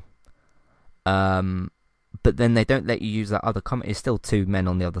commentary team. But then they don't let you use that other comment. It's still two men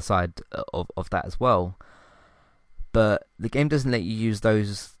on the other side of that as well. But the game doesn't let you use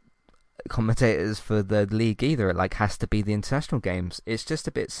those commentators for the league either. It like has to be the international games. It's just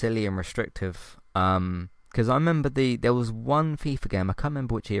a bit silly and restrictive. Because I remember there was one FIFA game, I can't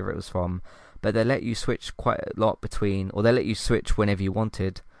remember which year it was from, but they let you switch quite a lot or they let you switch whenever you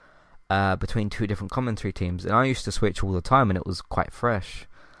wanted between two different commentary teams, and I used to switch all the time, and it was quite fresh.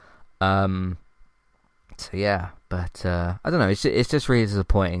 So yeah, but I don't know. It's just really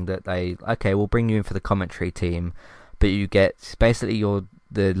disappointing that we'll bring you in for the commentary team, but you get basically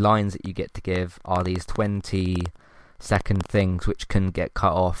the lines that you get to give are these 20-second things which can get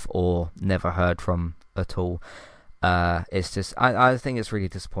cut off or never heard from at all. It's just I think it's really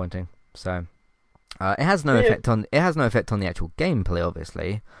disappointing. So it has no effect on the actual gameplay,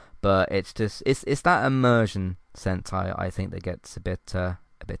 obviously, but it's just it's that immersion sense I think that gets a bit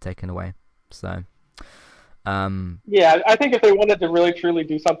taken away. So. I think if they wanted to really truly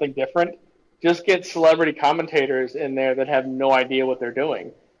do something different, just get celebrity commentators in there that have no idea what they're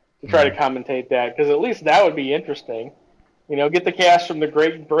doing to try to commentate that, because at least that would be interesting. Get the cast from the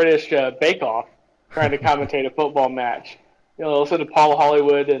Great British Bake Off trying to commentate a football match. Listen to Paul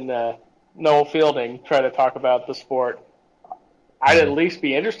Hollywood and Noel Fielding try to talk about the sport. I'd at least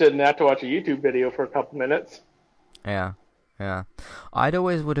be interested in that, to watch a YouTube video for a couple minutes. Yeah. Yeah, I'd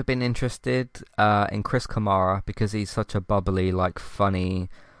always would have been interested in Chris Kamara, because he's such a bubbly, funny,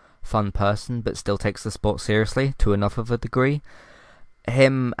 fun person, but still takes the sport seriously to enough of a degree.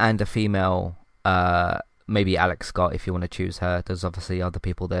 Him and a female, maybe Alex Scott if you want to choose her. There's obviously other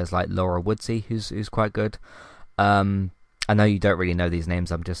people. There's Laura Woodsey, who's quite good. I know you don't really know these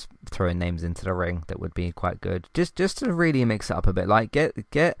names. I'm just throwing names into the ring that would be quite good. Just to really mix it up a bit.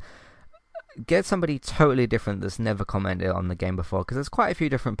 Get somebody totally different that's never commented on the game before, because there's quite a few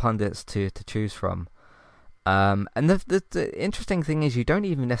different pundits to choose from. And the interesting thing is, you don't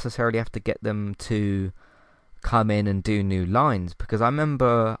even necessarily have to get them to come in and do new lines, because I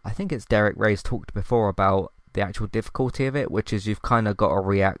think it's Derek Ray's talked before about the actual difficulty of it, which is you've kind of got to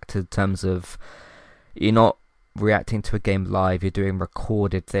react in terms of you're not reacting to a game live, you're doing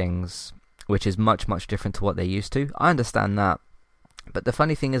recorded things, which is much, much different to what they're used to. I understand that. But the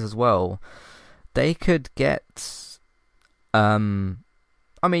funny thing is as well, they could get, you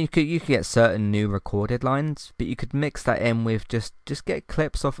could get certain new recorded lines, but you could mix that in with just get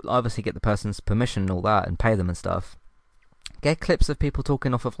clips of, obviously get the person's permission and all that, and pay them and stuff. Get clips of people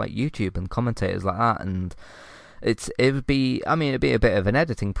talking off of YouTube and commentators like that, and it'd be a bit of an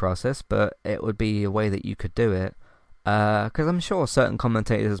editing process, but it would be a way that you could do it. Because I'm sure certain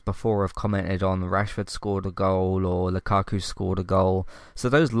commentators before have commented on Rashford scored a goal or Lukaku scored a goal, so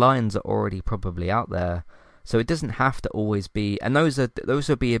those lines are already probably out there. So it doesn't have to always be, and those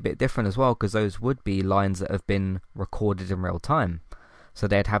would be a bit different as well, because those would be lines that have been recorded in real time, so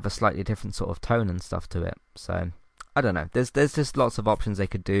they'd have a slightly different sort of tone and stuff to it. So I don't know. There's just lots of options they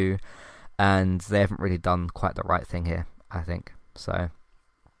could do, and they haven't really done quite the right thing here, I think. So.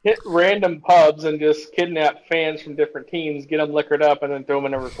 Hit random pubs and just kidnap fans from different teams, get them liquored up, and then throw them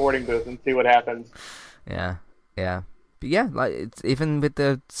in a recording booth and see what happens. Yeah. But yeah, it's, even with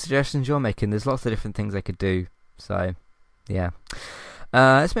the suggestions you're making, there's lots of different things they could do. So, yeah.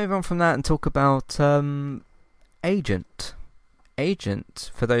 Let's move on from that and talk about Agent. Agent,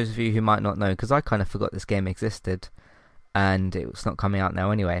 for those of you who might not know, because I kind of forgot this game existed, and it's not coming out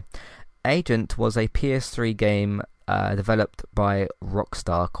now anyway. Agent was a PS3 game developed by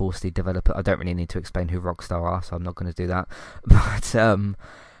Rockstar. Of course, the developer, I don't really need to explain who Rockstar are, so I'm not going to do that. But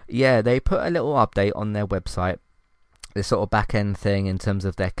they put a little update on their website, this sort of back-end thing in terms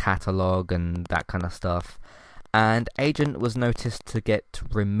of their catalogue and that kind of stuff. And Agent was noticed to get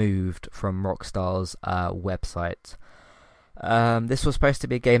removed from Rockstar's website. This was supposed to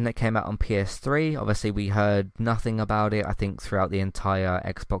be a game that came out on PS3. Obviously, we heard nothing about it, I think, throughout the entire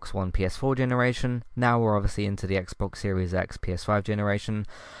Xbox One, PS4 generation. Now we're obviously into the Xbox Series X, PS5 generation.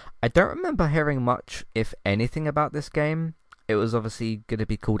 I don't remember hearing much, if anything, about this game. It was obviously going to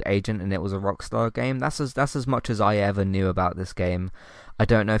be called Agent, and it was a Rockstar game. That's as much as I ever knew about this game. I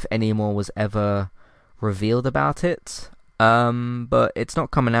don't know if any more was ever revealed about it. But it's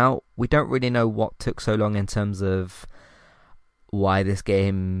not coming out. We don't really know what took so long in terms of why this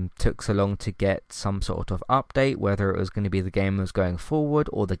game took so long to get some sort of update, whether it was going to be the game was going forward,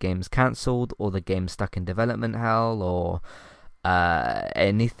 or the game's cancelled, or the game's stuck in development hell, or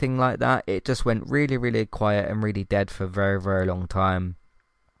anything like that. It just went really, really quiet and really dead for a very, very long time.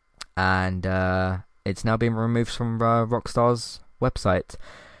 And it's now been removed from Rockstar's website.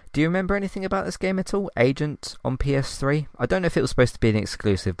 Do you remember anything about this game at all? Agent on PS3? I don't know if it was supposed to be an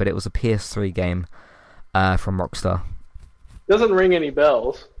exclusive, but it was a PS3 game from Rockstar. Doesn't ring any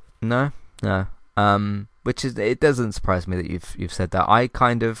bells. No. Which is, it doesn't surprise me that you've said that. I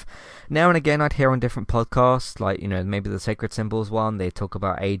kind of, now and again, I'd hear on different podcasts, like, maybe the Sacred Symbols one, they talk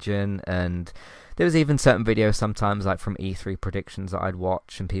about Agent, and there was even certain videos sometimes, like from E3 predictions that I'd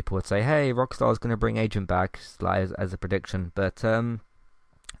watch, and people would say, hey, Rockstar's going to bring Agent back, like, as a prediction. But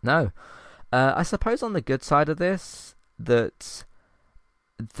no. I suppose on the good side of this, that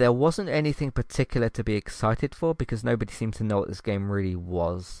there wasn't anything particular to be excited for, because nobody seemed to know what this game really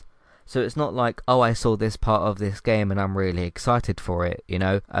was. So it's not like, oh, I saw this part of this game and I'm really excited for it,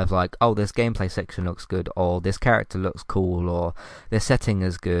 of like, oh, this gameplay section looks good, or this character looks cool, or this setting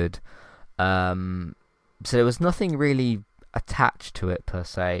is good. So there was nothing really attached to it per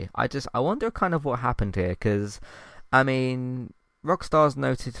se. I wonder kind of what happened here, because, I mean, Rockstar's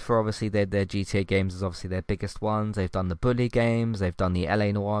noted for obviously their GTA games as obviously their biggest ones. They've done the Bully games, they've done the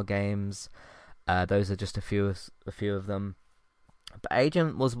LA Noire games. Those are just a few of them. But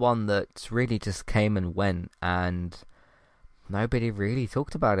Agent was one that really just came and went, and nobody really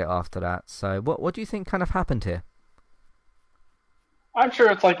talked about it after that. So what do you think kind of happened here? I'm sure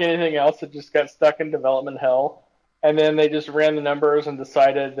it's like anything else that just got stuck in development hell, and then they just ran the numbers and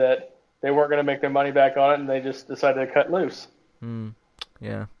decided that they weren't going to make their money back on it, and they just decided to cut loose.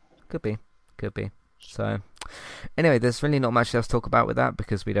 Yeah, could be. So, anyway, there's really not much else to talk about with that,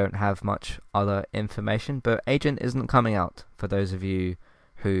 because we don't have much other information. But Agent isn't coming out, for those of you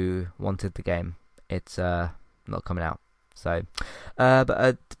who wanted the game. It's not coming out. So, but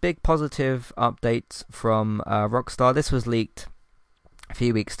a big positive update from Rockstar. This was leaked a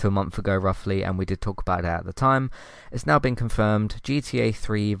few weeks to a month ago roughly, and we did talk about it at the time. It's now been confirmed: GTA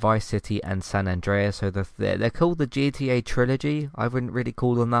 3, Vice City, and San Andreas. So they're called the GTA trilogy. I wouldn't really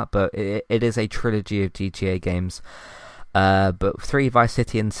call them that, but it is a trilogy of GTA games. But 3, Vice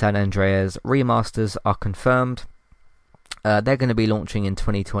City, and San Andreas remasters are confirmed. They're going to be launching in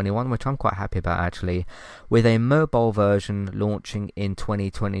 2021, which I'm quite happy about actually, with a mobile version launching in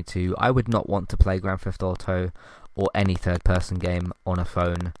 2022. I would not want to play Grand Theft Auto or any third-person game on a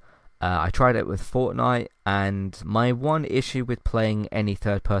phone. I tried it with Fortnite, and my one issue with playing any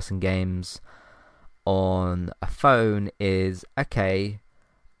third-person games on a phone is, okay,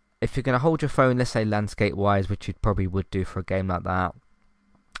 if you're going to hold your phone, let's say landscape-wise, which you probably would do for a game like that,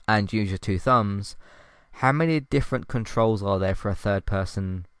 and use your two thumbs, how many different controls are there for a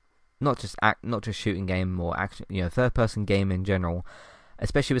third-person, not just shooting game or action, third-person game in general?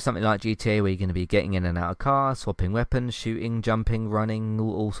 Especially with something like GTA, where you're going to be getting in and out of cars, swapping weapons, shooting, jumping, running,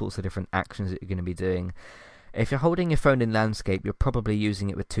 all sorts of different actions that you're going to be doing. If you're holding your phone in landscape, you're probably using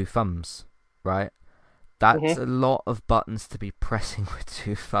it with two thumbs, right? That's a lot of buttons to be pressing with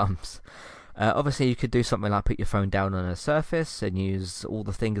two thumbs. Obviously, you could do something like put your phone down on a surface and use all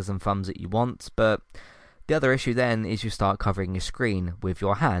the fingers and thumbs that you want, but the other issue then is you start covering your screen with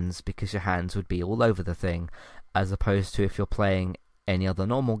your hands, because your hands would be all over the thing, as opposed to if you're playing any other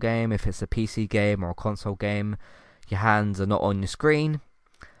normal game. If it's a PC game or a console game, your hands are not on your screen,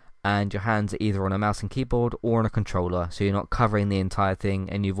 and your hands are either on a mouse and keyboard or on a controller, so you're not covering the entire thing,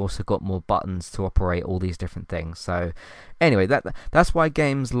 and you've also got more buttons to operate all these different things. So anyway, that's why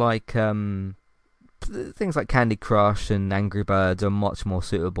games like things like Candy Crush and Angry Birds are much more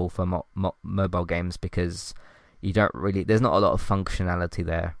suitable for mobile games, because there's not a lot of functionality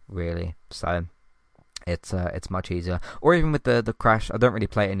there really. So it's much easier. Or even with the Crash, I don't really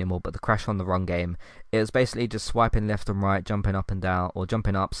play it anymore, but the Crash on the Run game, it was basically just swiping left and right, jumping up and down, or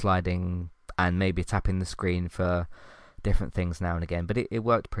jumping up, sliding, and maybe tapping the screen for different things now and again. But it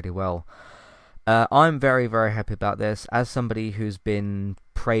worked pretty well. I'm very, very happy about this. As somebody who's been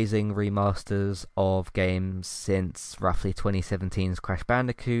praising remasters of games since roughly 2017's Crash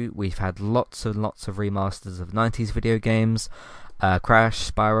Bandicoot, we've had lots and lots of remasters of 90s video games.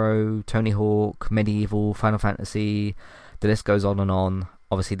 Crash, Spyro, Tony Hawk, Medieval, Final Fantasy, the list goes on and on.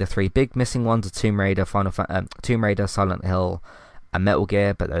 Obviously, the three big missing ones are Tomb Raider, Silent Hill, and Metal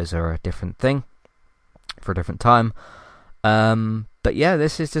Gear, but those are a different thing for a different time. But yeah,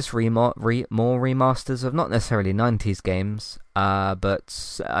 this is just more remasters of not necessarily 90s games,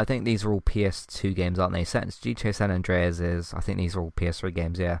 but I think these are all PS2 games, aren't they? GTA San Andreas is, I think these are all PS3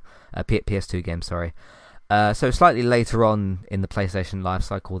 games, yeah. PS2 games, sorry. So slightly later on in the PlayStation life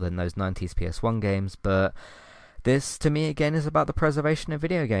cycle than those 90s PS1 games, but this to me again is about the preservation of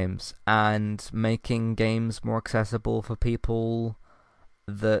video games and making games more accessible for people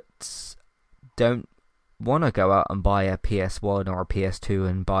that don't want to go out and buy a PS1 or a PS2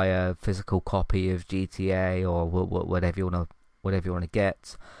 and buy a physical copy of GTA or whatever you want to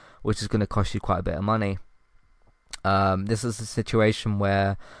get, which is going to cost you quite a bit of money. This is a situation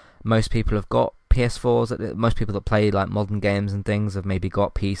where most people have got PS4s. Most people that play like modern games and things have maybe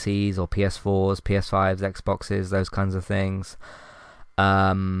got PCs or PS4s, PS5s, Xboxes, those kinds of things.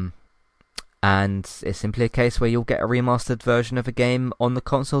 And it's simply a case where you'll get a remastered version of a game on the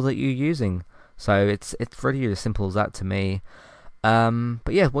console that you're using. So it's really as simple as that to me.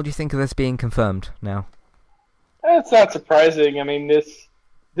 But yeah, what do you think of this being confirmed now? It's not surprising. I mean, this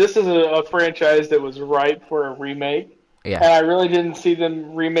is a franchise that was ripe for a remake. Yeah. And I really didn't see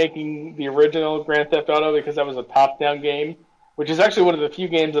them remaking the original Grand Theft Auto because that was a top-down game, which is actually one of the few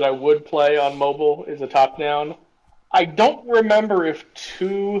games that I would play on mobile is a top-down. I don't remember if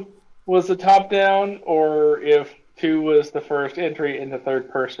 2 was a top-down or if 2 was the first entry into third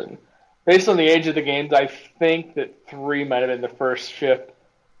person. Based on the age of the games, I think that 3 might have been the first shift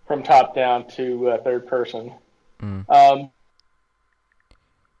from top-down to third person.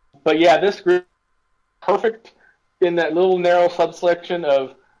 But yeah, this group perfect in that little narrow subsection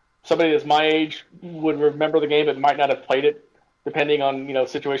of somebody that's my age would remember the game but might not have played it, depending on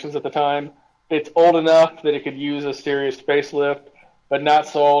situations at the time. It's old enough that it could use a serious facelift, but not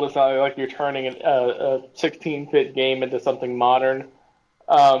so old it's not like you're turning a 16-bit game into something modern.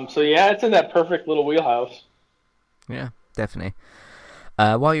 So yeah, it's in that perfect little wheelhouse. Yeah, definitely.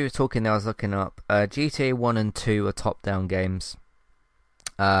 While you were talking, I was looking up GTA 1 and 2 are top-down games.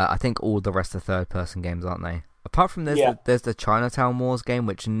 I think all the rest are third-person games, aren't they? Apart from there's the Chinatown Wars game,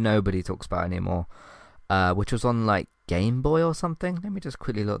 which nobody talks about anymore, which was on like Game Boy or something. Let me just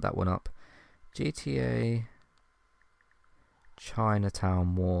quickly look that one up. GTA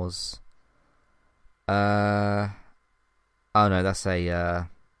Chinatown Wars. Oh no, that's a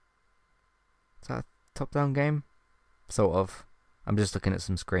is that a top-down game? Sort of. I'm just looking at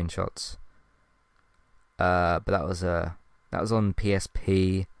some screenshots. But that was on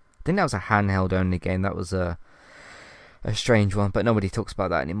PSP. I think that was a handheld only game. That was a strange one, but nobody talks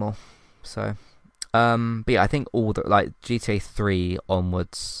about that anymore. So, but yeah, I think all the like GTA 3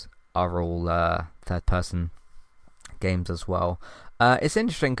 onwards are all third person games as well. It's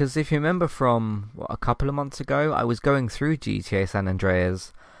interesting because if you remember from a couple of months ago, I was going through GTA San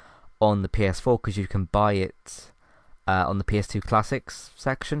Andreas on the PS4 because you can buy it on the PS2 Classics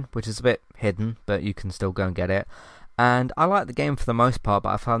section, which is a bit hidden, but you can still go and get it. And I like the game for the most part,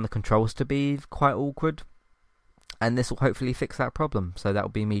 but I found the controls to be quite awkward. And this will hopefully fix that problem. So that will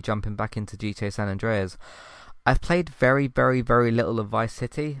be me jumping back into GTA San Andreas. I've played very, very, very little of Vice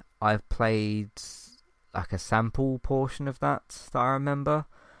City. I've played like a sample portion of that I remember.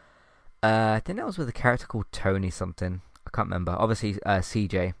 I think that was with a character called Tony something. I can't remember. Obviously,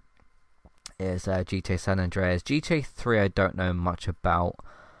 CJ is GTA San Andreas. GTA 3 I don't know much about.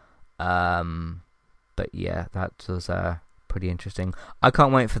 But yeah, that was pretty interesting. I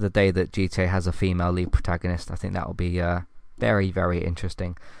can't wait for the day that GTA has a female lead protagonist. I think that will be very, very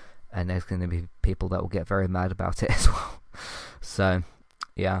interesting. And there's going to be people that will get very mad about it as well. So,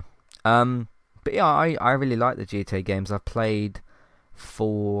 yeah. But yeah, I really like the GTA games. I've played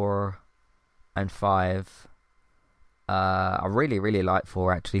 4 and 5. I really, really like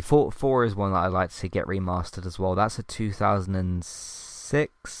 4 actually. 4 is one that I'd like to see get remastered as well. That's a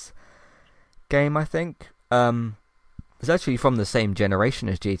 2006 game, I think. It's actually from the same generation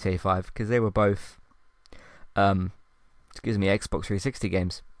as GTA 5 because they were both Xbox 360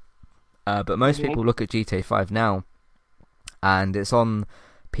 games. But most people look at GTA 5 now and it's on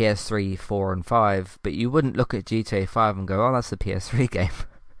PS3, 4 and 5, but you wouldn't look at GTA 5 and go, oh, that's a PS3 game.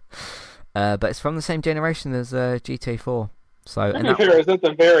 But it's from the same generation as GTA 4. So, it was at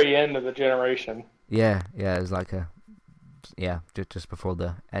the very end of the generation. Yeah, it was like just before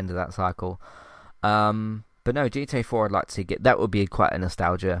the end of that cycle. But no, GTA 4 I'd like to get. That would be quite a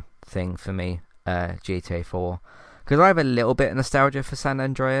nostalgia thing for me, GTA 4. Because I have a little bit of nostalgia for San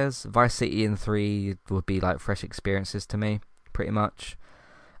Andreas. Vice City and 3 would be like fresh experiences to me, pretty much.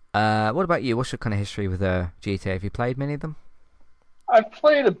 What about you? What's your kind of history with GTA? Have you played many of them? I've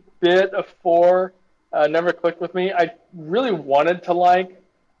played a bit of 4. Never clicked with me. I really wanted to like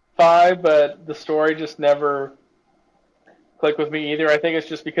 5, but the story just never clicked with me either. I think it's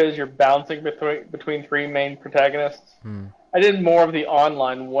just because you're bouncing between 3 main protagonists. I did more of the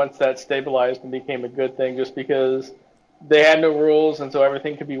online once that stabilized and became a good thing, just because they had no rules, and so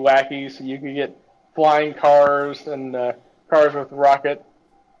everything could be wacky. So you could get flying cars and cars with rocket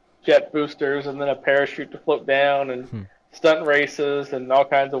jet boosters, and then a parachute to float down, and stunt races, and all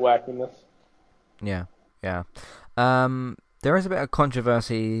kinds of wackiness. Yeah. There is a bit of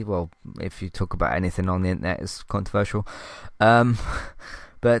controversy. Well, if you talk about anything on the internet, it's controversial.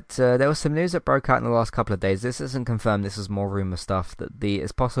 But there was some news that broke out in the last couple of days. This isn't confirmed. This is more rumor stuff that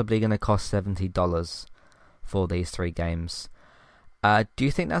it's possibly going to cost $70 for these 3 games. Do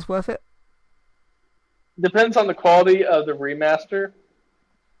you think that's worth it? Depends on the quality of the remaster.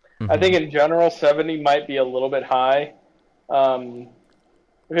 I Hmm. think in general, 70 might be a little bit high. Um,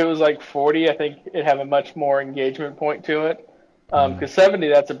 if it was like 40, I think it'd have a much more engagement point to it. Mm. Because 70,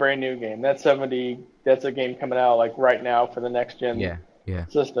 that's a brand new game. That's 70. That's a game coming out like right now for the next gen Yeah, yeah.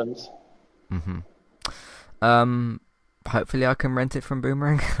 systems. Hmm. Um, Hopefully I can rent it from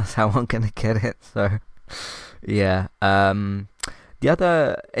Boomerang. That's how I'm gonna get it. So, yeah. The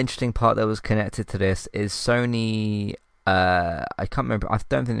other interesting part that was connected to this is Sony. I can't remember. I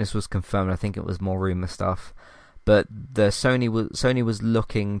don't think this was confirmed. I think it was more rumor stuff. But the Sony was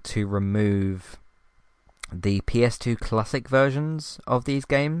looking to remove the PS2 classic versions of these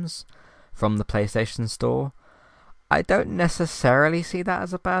games from the PlayStation Store. I don't necessarily see that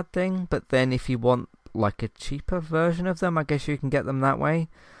as a bad thing, but then if you want like a cheaper version of them, I guess you can get them that way.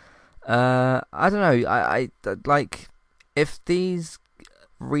 I don't know. I like if these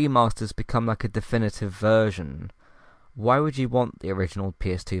remasters become like a definitive version. Why would you want the original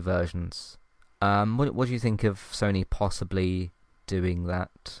PS2 versions? What do you think of Sony possibly doing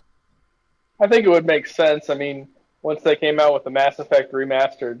that? I think it would make sense. I mean, once they came out with the Mass Effect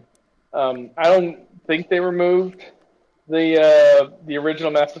remastered, I don't think they removed the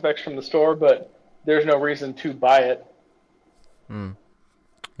original Mass Effects from the store, but there's no reason to buy it. Hmm.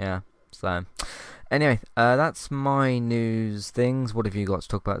 Yeah. So anyway, that's my news things. What have you got to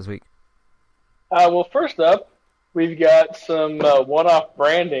talk about this week? Well, first up, we've got some one-off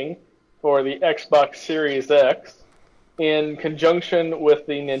branding for the Xbox Series X in conjunction with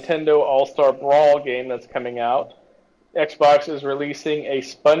the Nintendo All-Star Brawl game that's coming out. Xbox is releasing a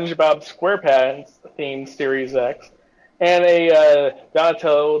SpongeBob SquarePants themed Series X and a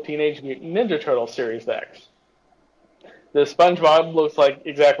Donatello Teenage Mutant Ninja Turtle Series X. The SpongeBob looks like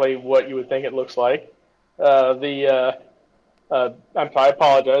exactly what you would think it looks like. I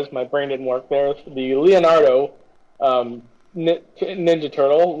apologize, my brain didn't work there. The Leonardo Ninja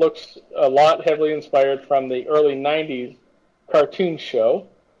Turtle looks a lot heavily inspired from the early 90s cartoon show.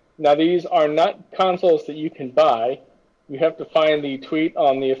 Now, these are not consoles that you can buy. You have to find the tweet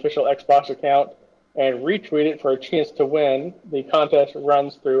on the official Xbox account and retweet it for a chance to win. The contest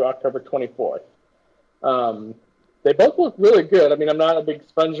runs through October 24th. Um, they both look really good. I mean, I'm not a big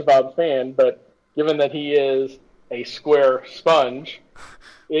SpongeBob fan, but given that he is a square sponge,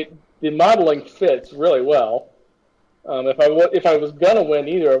 the modeling fits really well. If I was gonna win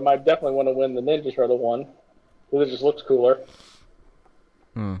either of them, I definitely want to win the Ninja Turtle one because it just looks cooler.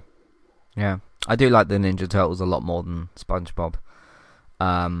 Hmm. Yeah, I do like the Ninja Turtles a lot more than SpongeBob.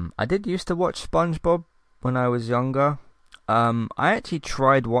 I did used to watch SpongeBob when I was younger. I actually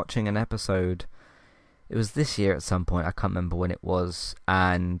tried watching an episode. It was this year at some point. I can't remember when it was,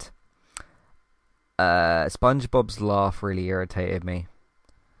 and SpongeBob's laugh really irritated me,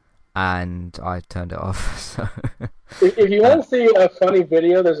 and I turned it off. So, If you uh, want to see a funny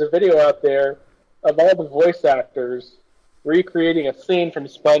video, there's a video out there of all the voice actors recreating a scene from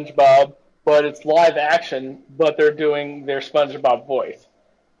SpongeBob, but it's live action, but they're doing their SpongeBob voice.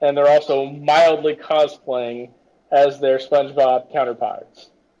 And they're also mildly cosplaying as their SpongeBob counterparts.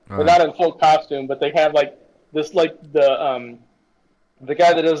 They're right. not in full costume, but they have like this, like the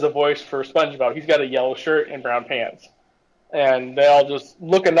guy that does the voice for SpongeBob. He's got a yellow shirt and brown pants, and they all just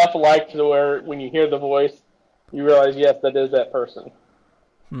look enough alike to where when you hear the voice, you realize yes, that is that person.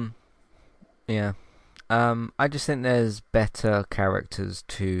 Hmm. Yeah. I just think there's better characters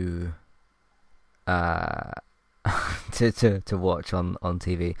to uh to watch on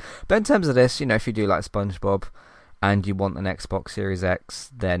TV. But in terms of this, if you do like SpongeBob and you want an Xbox Series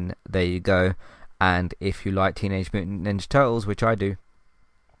X, then there you go. And if you like Teenage Mutant Ninja Turtles, which I do,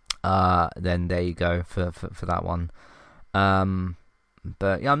 then there you go for that one. Um,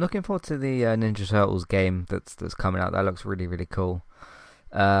 but yeah, I'm looking forward to the Ninja Turtles game that's coming out. That looks really really cool.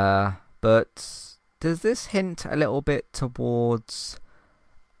 But does this hint a little bit towards?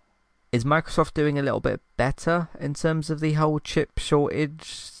 Is Microsoft doing a little bit better in terms of the whole chip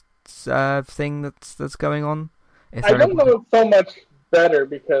shortage thing that's going on? Is I there any? don't know if so much better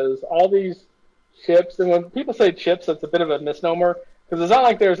because all these chips, and when people say chips, it's a bit of a misnomer because it's not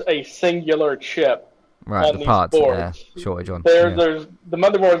like there's a singular chip Right, on the these parts that they're boards. shortage on. There, Yeah. there's the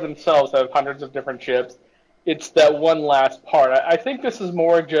motherboards themselves have hundreds of different chips. It's that one last part. I think this is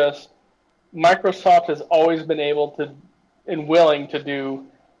more just Microsoft has always been able to and willing to do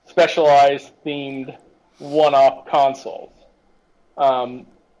specialized themed one-off consoles. Um,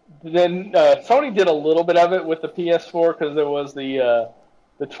 then Sony did a little bit of it with the PS4 because there was the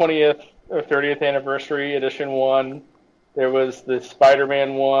 20th or 30th anniversary edition one. There was the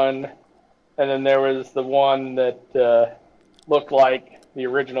Spider-Man one, and then there was the one that looked like the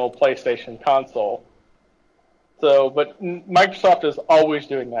original PlayStation console. So, but Microsoft is always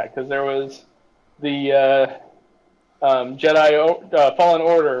doing that because there was the Jedi Fallen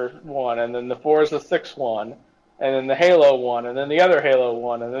Order one, and then the Forza 6 one, and then the Halo one, and then the other Halo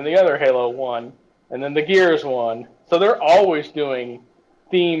one, and then the other Halo one, and then the Gears one. So they're always doing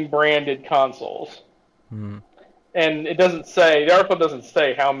theme-branded consoles. Mm. And it doesn't say, the article doesn't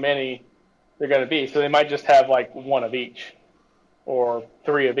say how many they're going to be, so they might just have like one of each or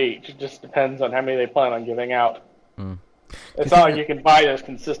three of each. It just depends on how many they plan on giving out. Mm. It's not like you can buy those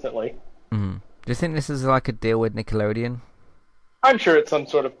consistently. Mm. Do you think this is like a deal with Nickelodeon? I'm sure it's some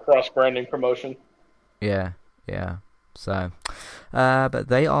sort of cross-branding promotion. Yeah. So, but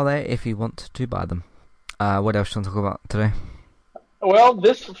they are there if you want to buy them. What else do you want to talk about today? Well,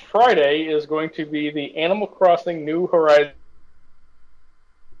 this Friday is going to be the Animal Crossing New Horizons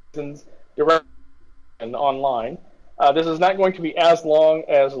Direct online. This is not going to be as long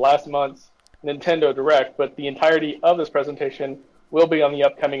as last month's Nintendo Direct, but the entirety of this presentation will be on the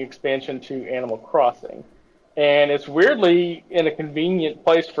upcoming expansion to Animal Crossing. And it's weirdly in a convenient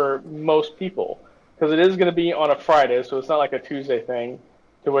place for most people, because it is going to be on a Friday, so it's not like a Tuesday thing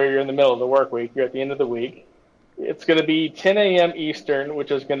to where you're in the middle of the work week. You're at the end of the week. It's going to be 10 a.m. Eastern, which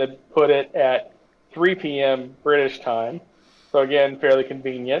is going to put it at 3 p.m. British time. So again, fairly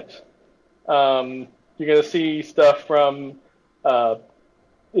convenient. You're going to see stuff from,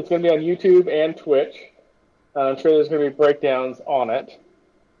 it's going to be on YouTube and Twitch. I'm sure there's going to be breakdowns on it.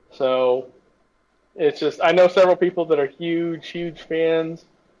 So it's just, I know several people that are huge fans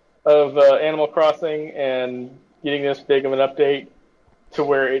of Animal Crossing, and getting this big of an update to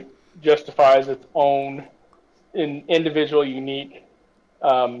where it justifies its own individual, unique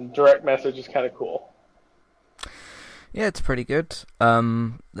direct message is kind of cool. Yeah, it's pretty good.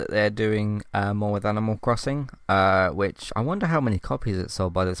 That they're doing more with Animal Crossing, which I wonder how many copies it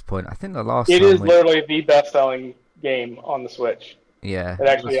sold by this point. I think the last it is literally the best-selling game on the Switch. Yeah, it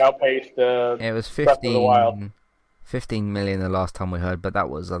actually outpaced. It was 15 million the last time we heard, but that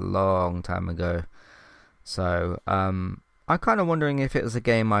was a long time ago. So I'm kind of wondering if it was a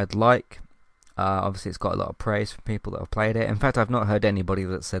game I'd like. Obviously, it's got a lot of praise from people that have played it. In fact, I've not heard anybody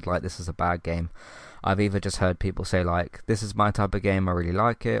that said like this is a bad game. I've either just heard people say like this is my type of game, I really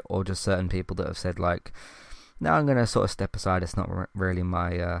like it, or just certain people that have said like, no, I'm gonna sort of step aside. It's not really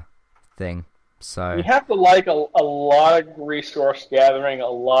my thing. So you have to like a lot of resource gathering, a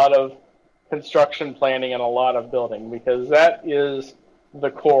lot of construction planning, and a lot of building, because that is the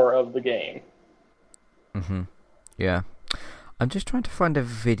core of the game. Yeah. I'm just trying to find a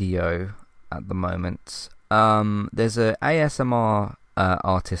video at the moment. There's a ASMR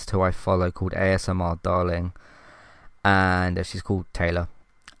artist who I follow called ASMR Darling, and she's called Taylor,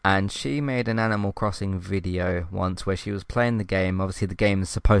 and she made an Animal Crossing video once where she was playing the game. Obviously the game is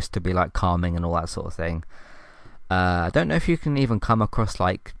supposed to be like calming and all that sort of thing. I don't know if you can even come across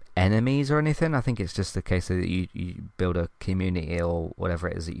like enemies or anything. I think it's just the case that you build a community or whatever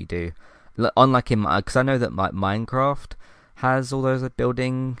it is that you do. Unlike in, because I know that Minecraft has all those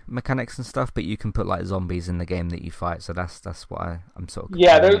building mechanics and stuff, but you can put like zombies in the game that you fight. So that's what I'm sort of.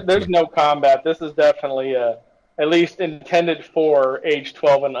 Yeah, there's no combat. This is definitely at least intended for age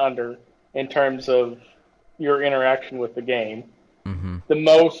 12 and under in terms of your interaction with the game. Mm-hmm. The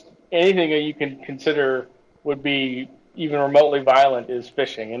most anything that you can consider would be even remotely violent is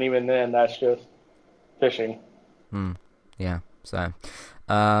fishing, and even then, that's just fishing. Yeah. So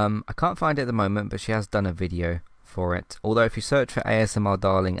I can't find it at the moment, but she has done a video for it. Although if you search for ASMR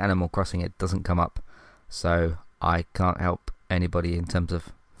Darling Animal Crossing, it doesn't come up. So I can't help anybody in terms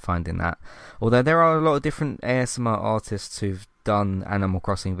of finding that. Although there are a lot of different ASMR artists who've done Animal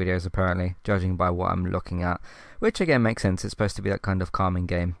Crossing videos, apparently, judging by what I'm looking at. Which again makes sense. It's supposed to be that kind of calming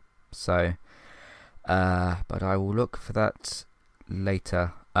game. So, but I will look for that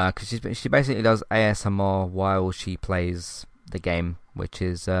later. Because she basically does ASMR while she plays the game, which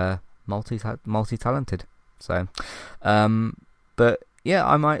is multi-talented. So, but yeah,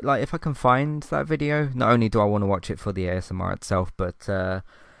 I might like if I can find that video. Not only do I want to watch it for the ASMR itself, but yeah,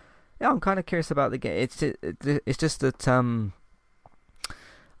 I'm kind of curious about the game. It's just that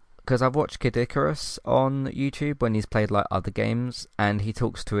because I've watched Kid Icarus on YouTube when he's played like other games, and he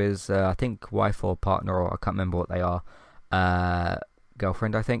talks to his I think wife or partner, or I can't remember what they are,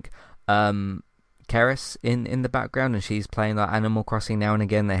 girlfriend I think, Karis in the background, and she's playing like Animal Crossing now and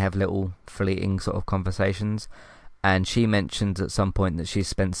again. They have little fleeting sort of conversations, and she mentioned at some point that she's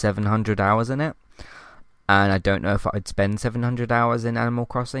spent 700 hours in it, and I don't know if I'd spend 700 hours in Animal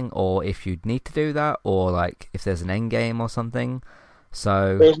Crossing, or if you'd need to do that, or like if there's an end game or something.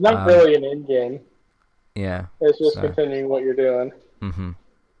 So there's not really an end game. Yeah, it's just continuing what you're doing.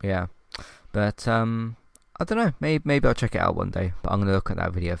 Yeah, but I don't know. Maybe I'll check it out one day, but I'm gonna look at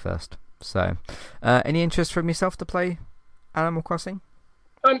that video first. So, any interest from yourself to play Animal Crossing?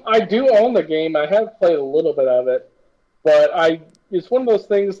 I do own the game. I have played a little bit of it, but it's one of those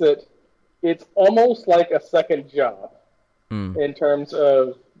things that it's almost like a second job in terms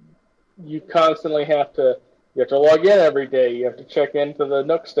of you constantly have to log in every day. You have to check into the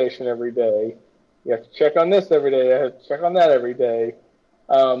Nook station every day. You have to check on this every day. You have to check on that every day.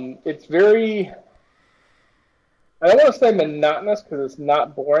 It's very, I don't want to say monotonous because it's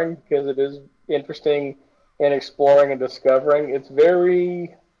not boring, because it is interesting in exploring and discovering. It's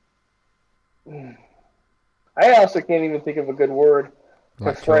very, I also can't even think of a good word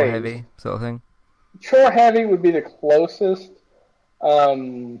Like to chore phrase. heavy sort of thing? Chore heavy would be the closest.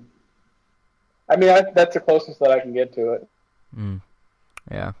 That's the closest that I can get to it.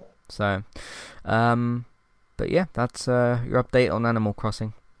 Yeah. So, but yeah, that's your update on Animal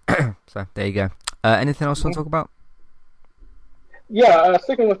Crossing. So there you go. Anything else you want to talk about? Yeah,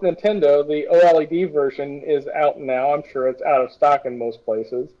 sticking with Nintendo, the OLED version is out now. I'm sure it's out of stock in most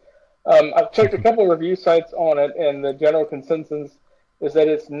places. I've checked a couple of review sites on it, and the general consensus is that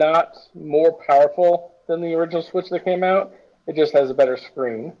it's not more powerful than the original Switch that came out. It just has a better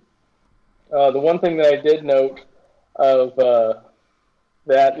screen. The one thing that I did note of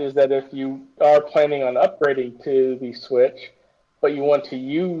that is that if you are planning on upgrading to the Switch, but you want to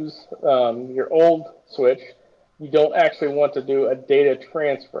use your old Switch, you don't actually want to do a data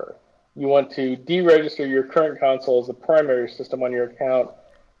transfer. You want to deregister your current console as the primary system on your account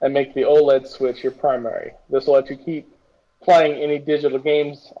and make the OLED Switch your primary. This will let you keep playing any digital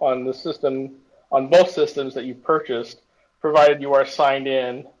games on the system, on both systems that you purchased, provided you are signed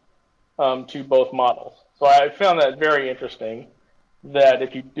in to both models. So I found that very interesting, that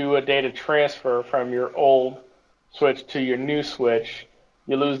if you do a data transfer from your old Switch to your new Switch,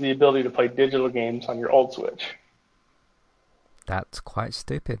 you lose the ability to play digital games on your old Switch. That's quite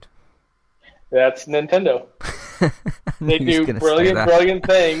stupid. That's Nintendo. They do brilliant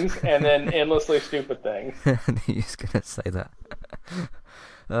things and then endlessly stupid things. I knew you was gonna say that.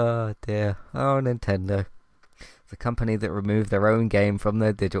 Oh dear. Oh, Nintendo. The company that removed their own game from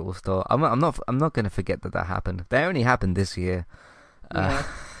their digital store. I'm not going to forget that happened. That only happened this year. Yeah.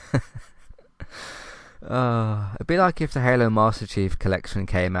 It'd be like if the Halo Master Chief Collection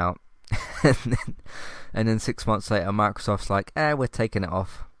came out, and then 6 months later, Microsoft's like, we're taking it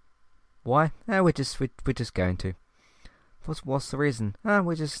off. Why? We're just going to. What's the reason?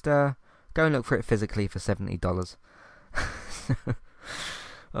 We're just go and look for it physically for $70.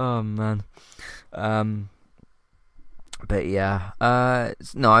 Oh man. But yeah,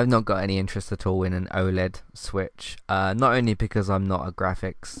 no, I've not got any interest at all in an OLED Switch. Not only because I'm not a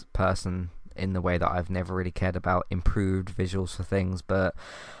graphics person in the way that I've never really cared about improved visuals for things, but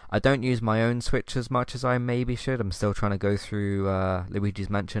I don't use my own Switch as much as I maybe should. I'm still trying to go through Luigi's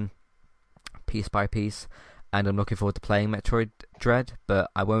Mansion piece by piece, and I'm looking forward to playing Metroid Dread,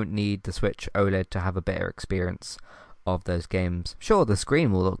 but I won't need the Switch OLED to have a better experience of those games. Sure, the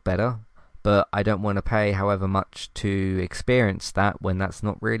screen will look better, but I don't want to pay however much to experience that when that's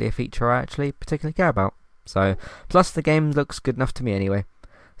not really a feature I actually particularly care about. So, plus the game looks good enough to me anyway.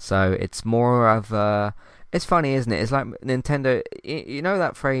 So it's more of it's funny, isn't it? It's like Nintendo, you know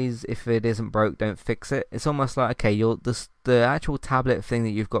that phrase, if it isn't broke, don't fix it? It's almost like, okay, the actual tablet thing that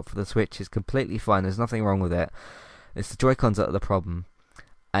you've got for the Switch is completely fine, there's nothing wrong with it. It's the Joy-Cons that are the problem.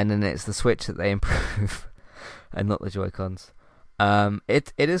 And then it's the Switch that they improve, and not the Joy-Cons.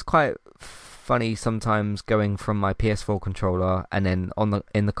 It is quite funny sometimes going from my PS4 controller and then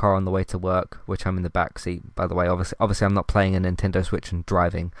in the car on the way to work, which I'm in the back seat, by the way. Obviously I'm not playing a Nintendo Switch and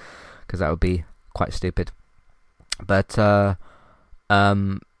driving, because that would be quite stupid. But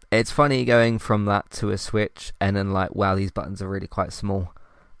it's funny going from that to a Switch and then like, wow, these buttons are really quite small.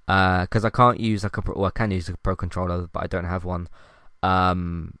 Because I can't use I can use a Pro Controller, but I don't have one.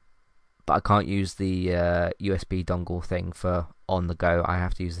 But I can't use the USB dongle thing for on the go. I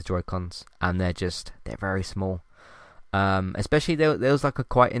have to use the Joy-Cons, and they're very small. Especially there was like a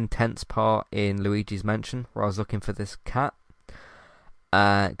quite intense part in Luigi's Mansion where I was looking for this cat,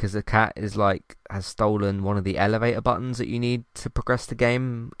 because the cat has stolen one of the elevator buttons that you need to progress the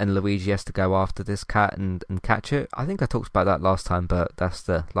game, and Luigi has to go after this cat and catch it. I think I talked about that last time, but that's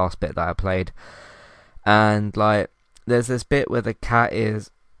the last bit that I played. And like, there's this bit where the cat is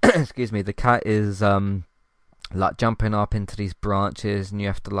excuse me, the cat is like jumping up into these branches, and you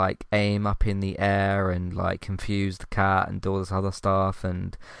have to like aim up in the air and like confuse the cat and do all this other stuff.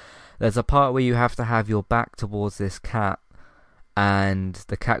 And there's a part where you have to have your back towards this cat, and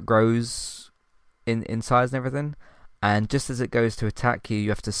the cat grows in size and everything, and just as it goes to attack you, you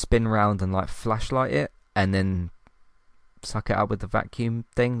have to spin round and like flashlight it, and then suck it up with the vacuum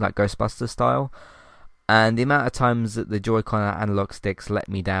thing, like Ghostbusters style. And the amount of times that the Joy-Con analog sticks let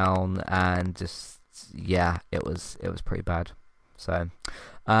me down, and just it was pretty bad. So,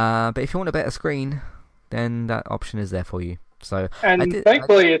 but if you want a better screen, then that option is there for you. So,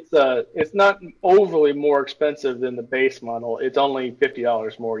 thankfully, it's not overly more expensive than the base model. It's only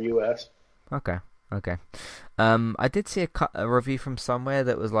 $50 more US. Okay. I did see a review from somewhere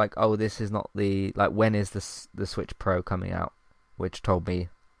that was like, "Oh, this is not when is the Switch Pro coming out?" Which told me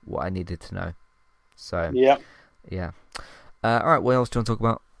what I needed to know. So yeah. All right, what else do you want to talk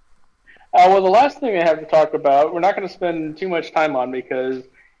about? Well, the last thing I have to talk about, we're not going to spend too much time on, because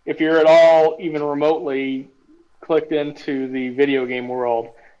if you're at all even remotely clicked into the video game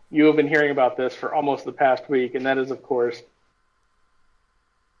world, you have been hearing about this for almost the past week, and that is, of course,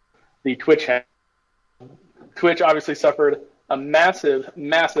 the Twitch hack. Twitch obviously suffered a massive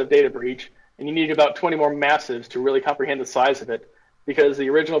data breach, and you need about 20 more massives to really comprehend the size of it, because the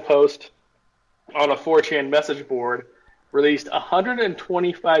original post on a 4chan message board released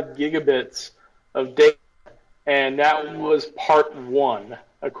 125 gigabits of data, and that was part one,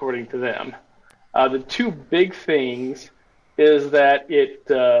 according to them. The two big things is that it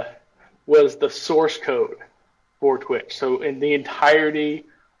was the source code for Twitch. So in the entirety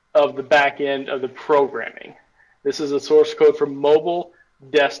of the back end of the programming. This is a source code for mobile,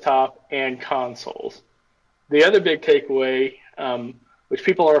 desktop, and consoles. The other big takeaway, which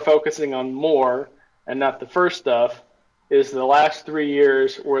people are focusing on more, and not the first stuff, is the last 3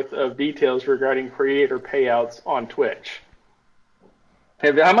 years worth of details regarding creator payouts on Twitch.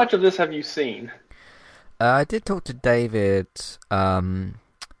 How much of this have you seen? I did talk to David. It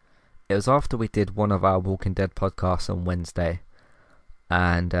was after we did one of our Walking Dead podcasts on Wednesday.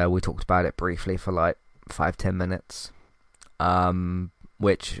 And we talked about it briefly for like 5-10 minutes.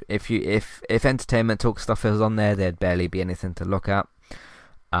 Which if Entertainment Talk stuff is on there, there'd barely be anything to look at.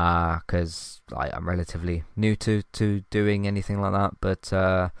 Because I'm relatively new to doing anything like that. But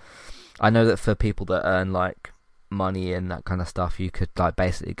I know that for people that earn like money and that kind of stuff, you could like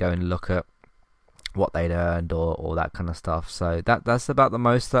basically go and look at what they'd earned or that kind of stuff. So that's about the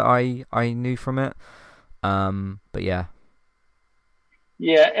most that I knew from it. But yeah.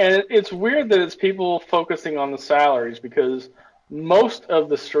 Yeah, and it's weird that it's people focusing on the salaries, because most of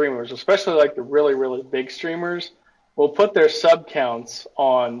the streamers, especially like the really, really big streamers, will put their sub counts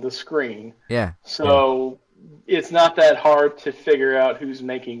on the screen. Yeah. So it's not that hard to figure out who's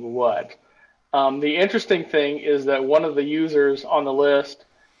making what. The interesting thing is that one of the users on the list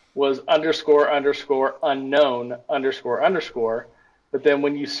was __unknown__. But then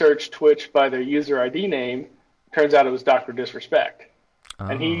when you search Twitch by their user ID name, turns out it was Dr. Disrespect.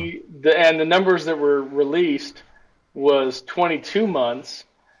 And the numbers that were released was 22 months,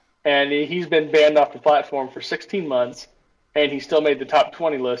 and he's been banned off the platform for 16 months, and he still made the top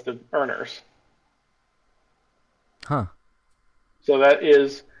 20 list of earners. Huh. So that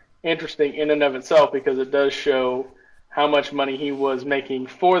is interesting in and of itself, because it does show how much money he was making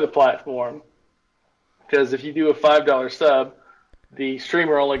for the platform. Because if you do a $5 sub, the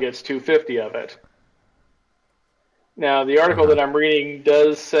streamer only gets $2.50 of it. Now, the article that I'm reading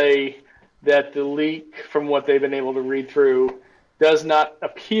does say that the leak, from what they've been able to read through, does not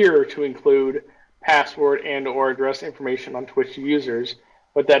appear to include password and or address information on Twitch users,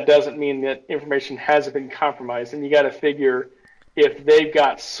 but that doesn't mean that information hasn't been compromised. And you got to figure, if they've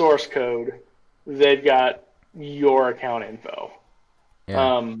got source code, they've got your account info.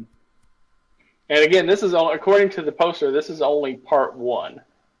 Yeah. And again, this is all, according to the poster, this is only part one.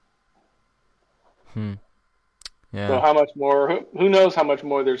 Yeah. So how much more? Who knows how much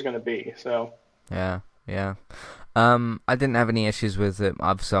more there's going to be? So. Yeah. I didn't have any issues with it.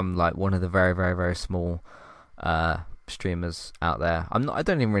 I'm one of the very, very, very small streamers out there. I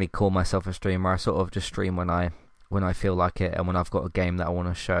don't even really call myself a streamer. I sort of just stream when I feel like it, and when I've got a game that I want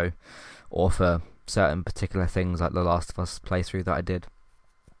to show, or for certain particular things, like the Last of Us playthrough that I did.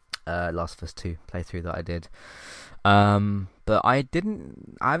 Last of Us 2 playthrough that I did. But I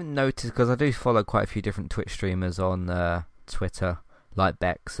haven't noticed, because I do follow quite a few different Twitch streamers on Twitter, like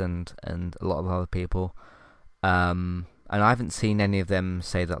Bex and a lot of other people. And I haven't seen any of them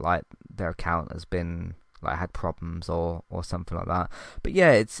say that like their account has been like had problems or something like that. But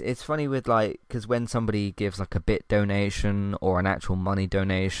yeah, it's funny with like, because when somebody gives like a bit donation or an actual money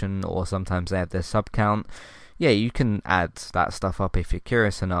donation, or sometimes they have their sub count, yeah, you can add that stuff up if you're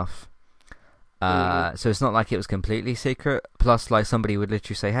curious enough. So it's not like it was completely secret. Plus, like, somebody would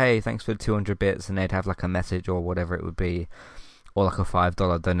literally say, "Hey, thanks for the 200 bits," and they'd have like a message or whatever it would be, or like a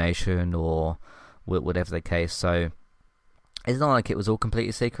 $5 donation or whatever the case. So it's not like it was all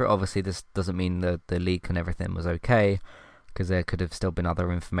completely secret. Obviously, this doesn't mean the leak and everything was okay, because there could have still been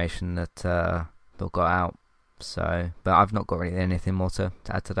other information that got out. So, but I've not got really anything more to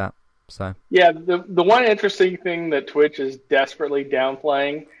add to that. So yeah, the one interesting thing that Twitch is desperately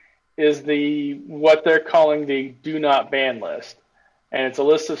downplaying is what they're calling the do not ban list, and it's a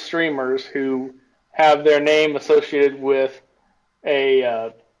list of streamers who have their name associated with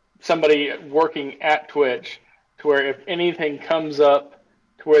a somebody working at Twitch, to where if anything comes up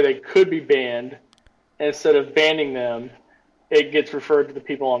to where they could be banned, instead of banning them, it gets referred to the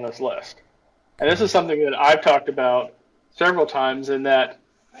people on this list. And this is something that I've talked about several times, in that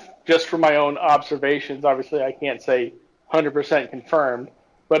just from my own observations, obviously I can't say 100% confirmed,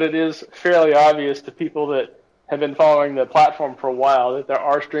 but it is fairly obvious to people that have been following the platform for a while that there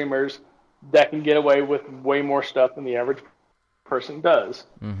are streamers that can get away with way more stuff than the average person does.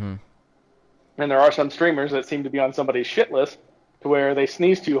 Mm-hmm. And there are some streamers that seem to be on somebody's shit list, to where they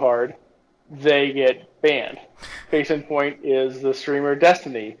sneeze too hard, they get banned. Case in point is the streamer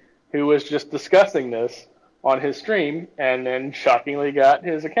Destiny, who was just discussing this on his stream, and then shockingly got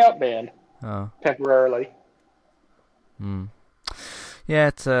his account banned temporarily. Yeah,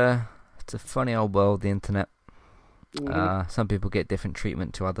 it's a funny old world, the internet. Mm-hmm. Some people get different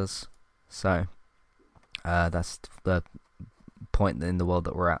treatment to others, so that's the point in the world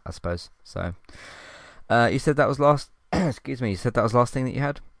that we're at, I suppose. So you said that was last. Excuse me. You said that was last thing that you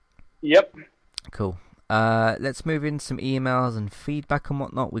had. Yep. Cool. Let's move in some emails and feedback and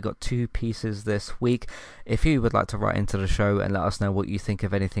whatnot. We got 2 pieces this week. If you would like to write into the show and let us know what you think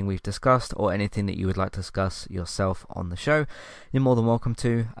of anything we've discussed, or anything that you would like to discuss yourself on the show, you're more than welcome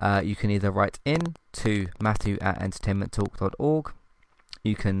to. You can either write in to matthew@entertainmenttalk.org.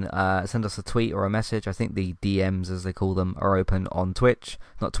 You can send us a tweet or a message. I think the DMs, as they call them, are open on Twitter.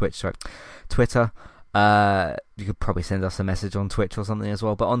 You could probably send us a message on Twitch or something as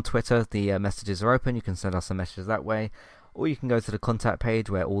well, but on Twitter the messages are open. You can send us a message that way, or you can go to the contact page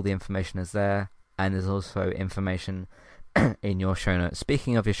where all the information is there, and there's also information in your show notes.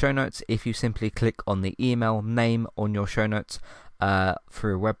 Speaking of your show notes, if you simply click on the email name on your show notes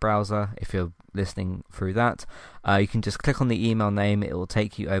through a web browser, if you're listening through that, you can just click on the email name. It will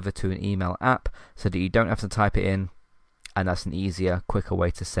take you over to an email app so that you don't have to type it in, and that's an easier, quicker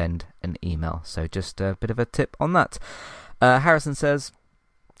way to send an email. So just a bit of a tip on that. Harrison says,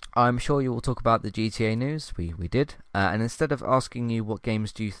 I'm sure you will talk about the GTA news. We did. And instead of asking you what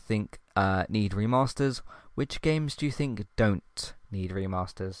games do you think need remasters, which games do you think don't need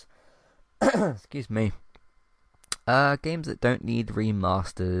remasters? Excuse me. Games that don't need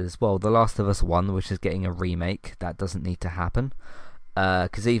remasters. Well, The Last of Us 1, which is getting a remake, that doesn't need to happen.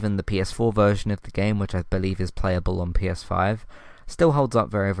 Because even the PS4 version of the game, which I believe is playable on PS5, still holds up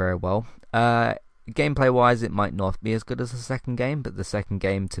very, very well. Gameplay-wise, it might not be as good as the second game, but the second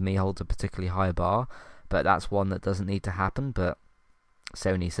game to me holds a particularly high bar. But that's one that doesn't need to happen, but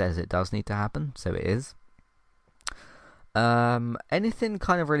Sony says it does need to happen, so it is. Anything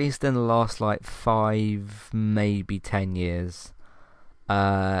kind of released in the last 5, maybe 10 years.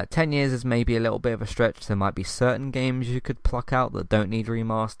 10 years is maybe a little bit of a stretch. There might be certain games you could pluck out that don't need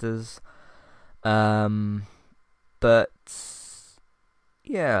remasters. But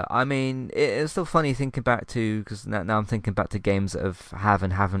yeah, I mean, it's still funny thinking back to, because now I'm thinking back to games that have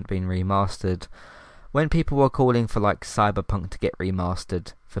and haven't been remastered. When people were calling for Cyberpunk to get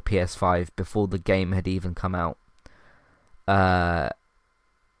remastered for PS5 before the game had even come out, that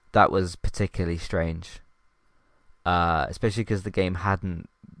was particularly strange. Especially because the game hadn't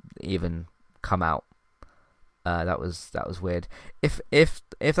even come out. That was weird. If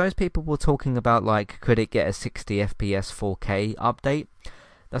those people were talking about could it get a 60 FPS 4K update,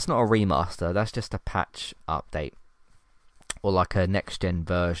 that's not a remaster. That's just a patch update, or a next gen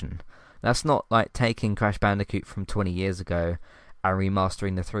version. That's not taking Crash Bandicoot from 20 years ago and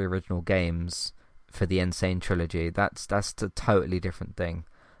remastering the 3 original games for the Insane trilogy. That's a totally different thing.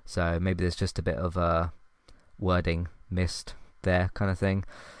 So maybe there's just a bit of a wording missed there, kind of thing.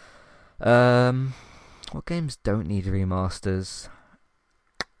 What games don't need remasters?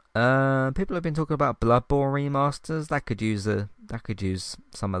 People have been talking about Bloodborne remasters. That could use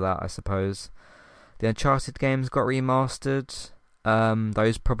some of that, I suppose. The Uncharted games got remastered.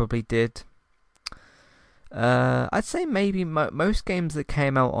 Those probably did. I'd say maybe most games that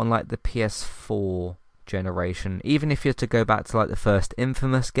came out on the PS4 generation, even if you're to go back to the first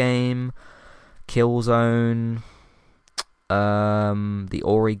Infamous game, Killzone, the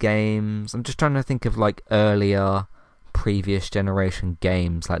Ori games. I'm just trying to think of earlier previous generation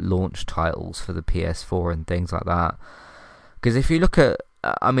games, launch titles for the PS4 and things like that. Because if you look at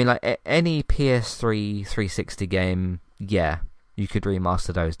any PS3 360 game, yeah, you could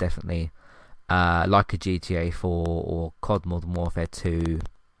remaster those definitely. Like a GTA 4 or COD Modern Warfare 2,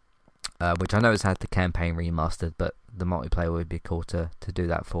 which I know has had the campaign remastered, but the multiplayer would be cool to do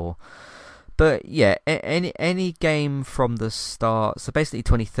that for. But yeah, any game from the start, so basically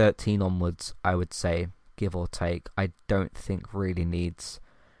 2013 onwards, I would say, give or take, I don't think really needs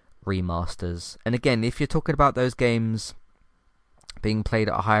remasters. And again, if you're talking about those games being played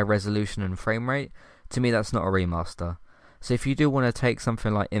at a higher resolution and frame rate, to me that's not a remaster. So if you do want to take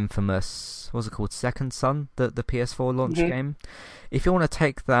something like Infamous, what's it called, Second Son, the PS4 launch game, if you want to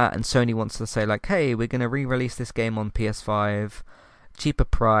take that and Sony wants to say like, hey, we're going to re-release this game on PS5, cheaper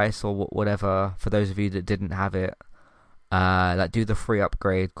price or whatever, for those of you that didn't have it, like do the free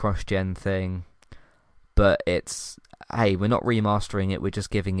upgrade cross-gen thing, but it's, hey, we're not remastering it, we're just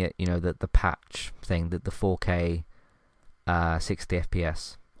giving it, the patch thing, the 4K 60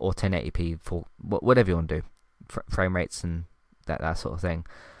 FPS or 1080p for whatever you want to do, frame rates and that sort of thing.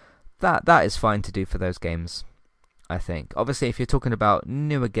 That is fine to do for those games, I think. Obviously, if you're talking about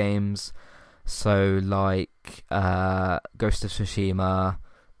newer games, so like Ghost of Tsushima,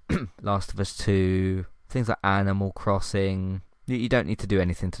 Last of Us 2, things like Animal Crossing, you don't need to do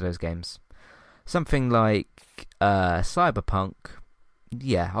anything to those games. Something like Cyberpunk,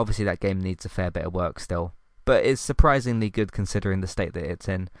 yeah, obviously that game needs a fair bit of work still, but it's surprisingly good considering the state that it's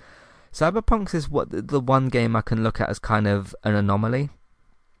in. Cyberpunk is the one game I can look at as kind of an anomaly,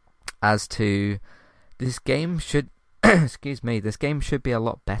 as to this game should this game should be a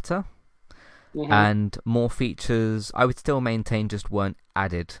lot better, and more features I would still maintain just weren't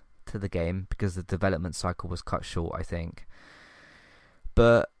added to the game because the development cycle was cut short, I think.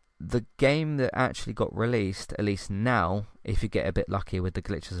 But the game that actually got released, at least now, if you get a bit lucky with the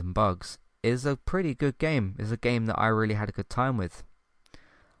glitches and bugs, is a pretty good game. It's a game that I really had a good time with.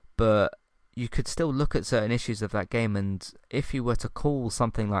 But you could still look at certain issues of that game, and if you were to call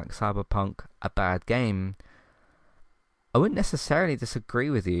something like Cyberpunk a bad game, I wouldn't necessarily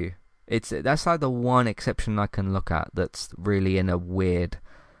disagree with you. That's like the one exception I can look at that's really in a weird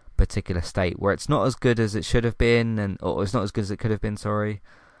particular state, where it's not as good as it should have been, or it's not as good as it could have been, sorry,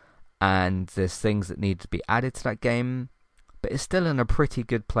 and there's things that need to be added to that game, but it's still in a pretty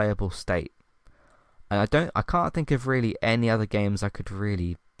good playable state. And I can't think of really any other games I could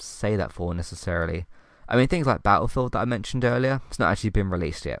really say that for necessarily. I mean, things like Battlefield that I mentioned earlier, it's not actually been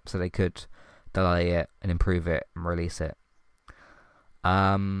released yet, so they could delay it and improve it and release it.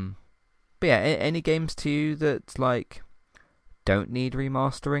 But yeah, any games to you that like don't need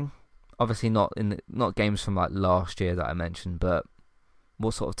remastering? Obviously not games from like last year that I mentioned, but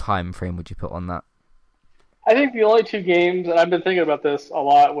what sort of time frame would you put on that? I think the only two games, and I've been thinking about this a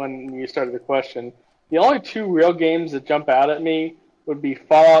lot when you started the question, the only two real games that jump out at me would be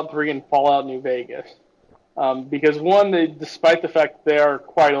Fallout 3 and Fallout New Vegas. Because one, despite the fact they are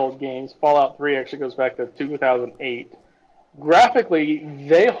quite old games, Fallout 3 actually goes back to 2008. Graphically,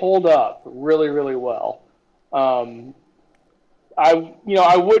 they hold up really, really well. I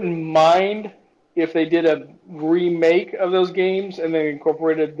wouldn't mind if they did a remake of those games and then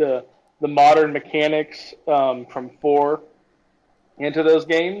incorporated the modern mechanics from 4 into those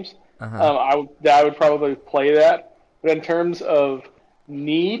games. I would probably play that. But in terms of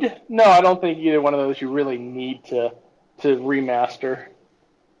need, no, I don't think either one of those you really need to remaster.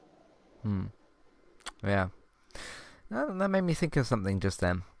 Yeah. That made me think of something just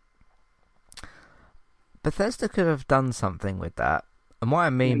then. Bethesda could have done something with that. And what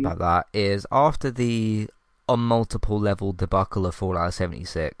I mean by that is after the on multiple level debacle of Fallout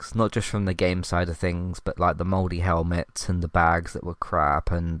 76, not just from the game side of things, but like the moldy helmets and the bags that were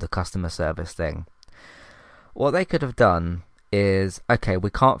crap and the customer service thing, what they could have done is, okay, we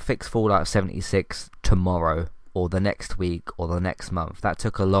can't fix Fallout 76 tomorrow or the next week or the next month. That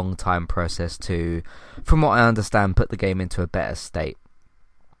took a long time process to, from what I understand, put the game into a better state.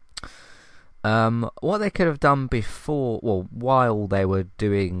 What they could have done while they were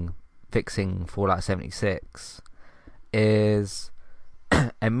fixing Fallout 76 is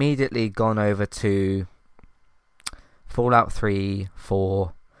immediately gone over to Fallout 3,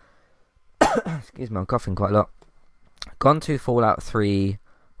 4, excuse me, I'm coughing quite a lot. Gone to Fallout 3,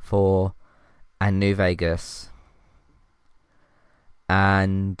 4, and New Vegas,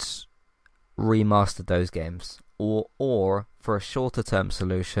 and remastered those games, or for a shorter term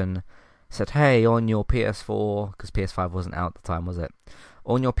solution, said, hey, on your PS4, because PS5 wasn't out at the time, was it?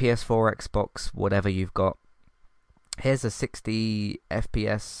 On your PS4, Xbox, whatever you've got, here's a 60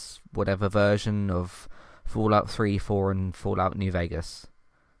 FPS whatever version of Fallout 3, 4, and Fallout New Vegas.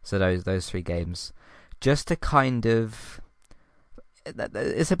 So those 3 games, just to kind of,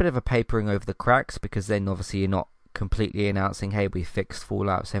 it's a bit of a papering over the cracks, because then obviously you're not completely announcing, hey, we fixed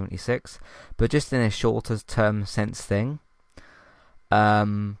Fallout 76, but just in a shorter term sense thing.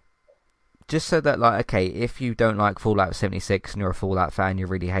 Just so that, like, okay, if you don't like Fallout 76 and you're a Fallout fan, you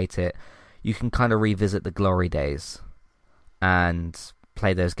really hate it, you can kind of revisit the glory days and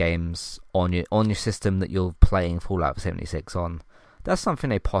play those games on your system that you're playing Fallout 76 on. That's something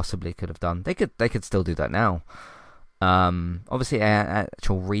they possibly could have done. They could still do that now. Obviously, an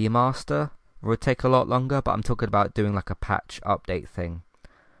actual remaster would take a lot longer, but I'm talking about doing like a patch update thing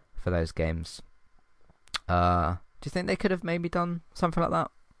for those games. Do you think they could have maybe done something like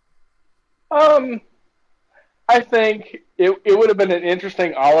that? I think it would have been an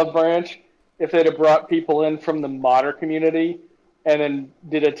interesting olive branch if they'd have brought people in from the modder community and then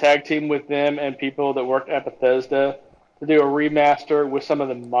did a tag team with them and people that worked at Bethesda to do a remaster with some of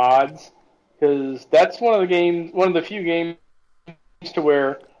the mods, because that's one of the few games to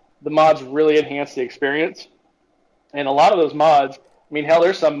where the mods really enhance the experience. And a lot of those mods, I mean, hell,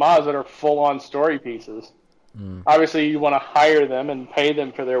 there's some mods that are full-on story pieces. Obviously, you want to hire them and pay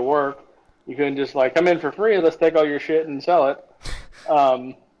them for their work. You couldn't just like, come in for free, let's take all your shit and sell it.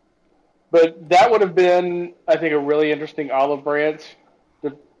 But that would have been, I think, a really interesting olive branch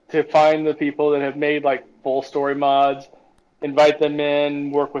to find the people that have made like full story mods, invite them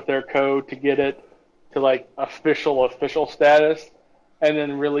in, work with their code to get it to like official status, and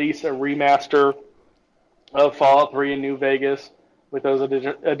then release a remaster of Fallout 3 in New Vegas with those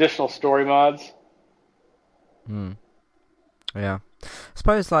additional story mods. Yeah. I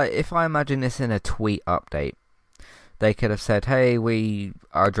suppose, like, if I imagine this in a tweet update, they could have said, hey, we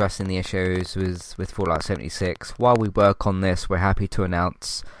are addressing the issues with Fallout 76. While we work on this, we're happy to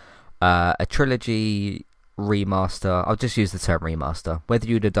announce a trilogy remaster. I'll just use the term remaster. Whether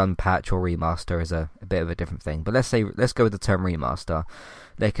you'd have done patch or remaster is a bit of a different thing. But let's go with the term remaster.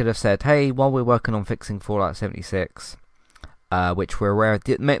 They could have said, hey, while we're working on fixing Fallout 76, which we're aware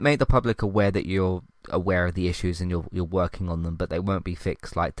of, make the public aware that you're aware of the issues and you're working on them, but they won't be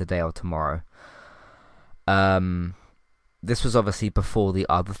fixed like today or tomorrow. This was obviously before the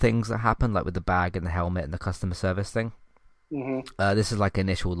other things that happened, like with the bag and the helmet and the customer service thing. This is like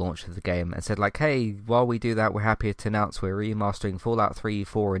initial launch of the game, and said like, hey, while we do that, we're happy to announce we're remastering Fallout 3,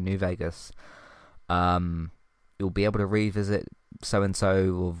 4 in New Vegas. You'll be able to revisit so and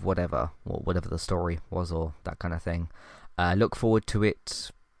so or whatever the story was or that kind of thing. Look forward to it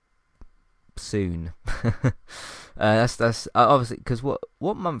soon. That's obviously because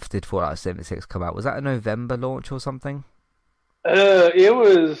what month did Fallout 76 come out? Was that a November launch or something? It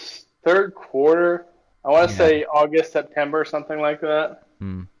was third quarter. I want to say August, September, something like that.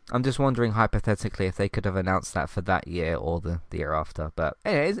 I'm just wondering hypothetically if they could have announced that for that year or the year after. But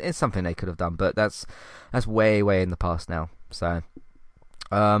anyway, it's something they could have done. But that's way in the past now. So,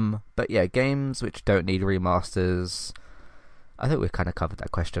 but yeah, games which don't need remasters. I think we've kind of covered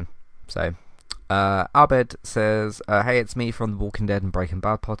that question. So, Abed says, hey, it's me from the Walking Dead and Breaking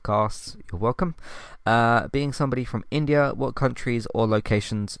Bad podcasts. You're welcome. Being somebody from India, what countries or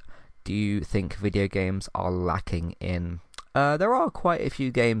locations do you think video games are lacking in? There are quite a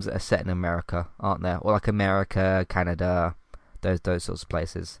few games that are set in America, aren't there? Or like America, Canada, those sorts of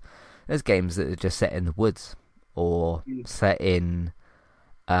places. There's games that are just set in the woods or set in...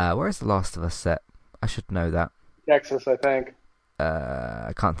 where is The Last of Us set? I should know that. Texas, I think.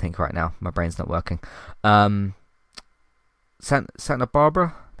 I can't think right now. My brain's not working. Santa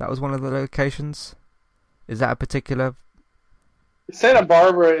Barbara, that was one of the locations. Is that a particular... Santa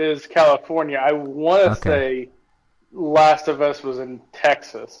Barbara is California. I want to say Last of Us was in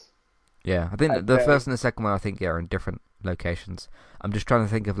Texas. Yeah, I think the first and the second one, I think, are in different locations. I'm just trying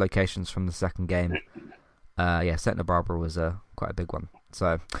to think of locations from the second game. Santa Barbara was quite a big one.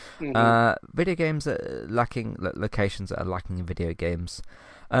 So, video games that lacking locations that are lacking in video games.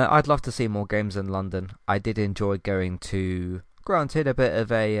 I'd love to see more games in London. I did enjoy going to, granted, a bit of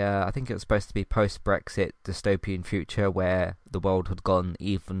a, I think it was supposed to be post-Brexit dystopian future where the world had gone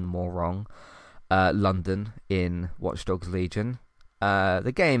even more wrong. London in Watch Dogs Legion.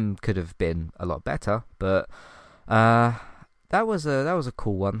 The game could have been a lot better, but that was a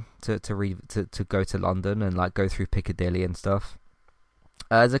cool one to go to London and like go through Piccadilly and stuff.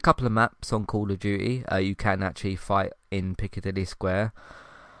 There's a couple of maps on Call of Duty. You can actually fight in Piccadilly Square.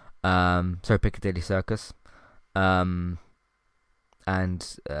 Piccadilly Circus. And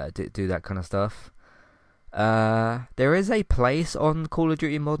do that kind of stuff. There is a place on Call of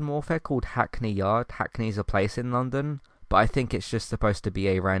Duty Modern Warfare called Hackney Yard. Hackney's a place in London, but I think it's just supposed to be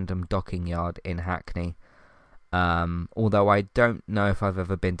a random docking yard in Hackney. Although I don't know if I've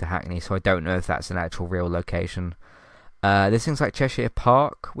ever been to Hackney, so I don't know if that's an actual real location. There's things like Cheshire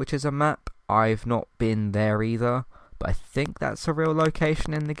Park, which is a map. I've not been there either, but I think that's a real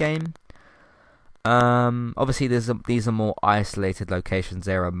location in the game. Obviously, these are more isolated locations.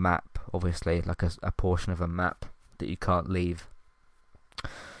 They're a map, obviously, like a portion of a map that you can't leave.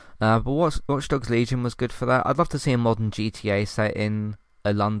 But Watch Dogs Legion was good for that. I'd love to see a modern GTA set in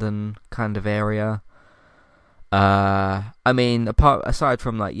a London kind of area. I mean, aside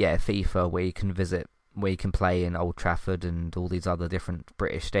from FIFA, where you can visit, where you can play in Old Trafford and all these other different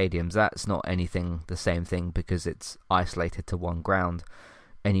British stadiums, that's not anything the same thing because it's isolated to one ground,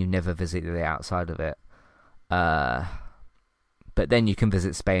 and you never visit the outside of it. But then you can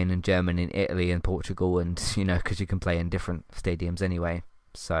visit Spain and Germany and Italy and Portugal, and because you can play in different stadiums anyway.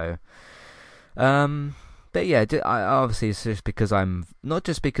 So, but yeah, obviously it's just because I'm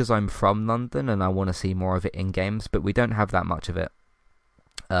from London and I want to see more of it in games, but we don't have that much of it.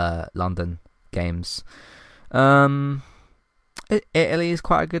 London games. Italy is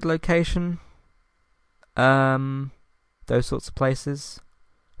quite a good location. Those sorts of places.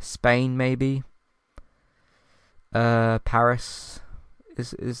 Spain maybe. Paris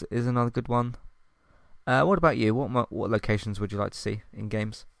is another good one. What about you? What locations would you like to see in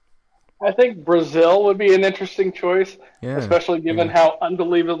games? I think Brazil would be an interesting choice, especially given how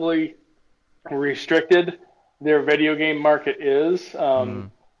unbelievably restricted their video game market is.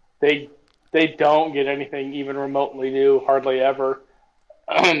 They don't get anything even remotely new, hardly ever.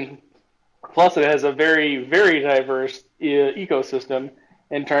 Plus, it has a very, very diverse ecosystem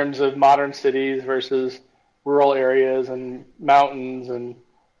in terms of modern cities versus rural areas and mountains and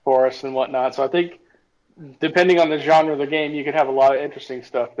forests and whatnot. So I think, depending on the genre of the game, you could have a lot of interesting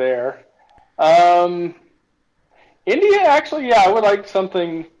stuff there. India, actually, I would like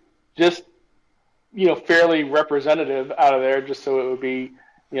something just, fairly representative out of there, just so it would be,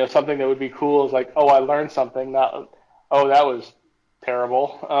 something that would be cool. Is like, oh, I learned something. Not, oh, that was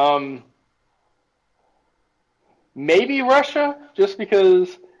terrible. Maybe Russia, just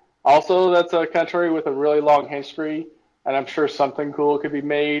because also that's a country with a really long history, and I'm sure something cool could be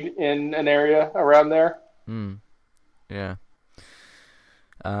made in an area around there. Yeah.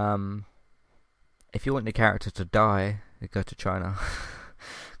 If you want the character to die, you go to China,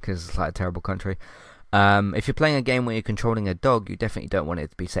 because it's like a terrible country. If you're playing a game where you're controlling a dog, you definitely don't want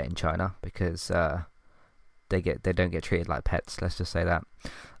it to be set in China, because they don't get treated like pets. Let's just say that.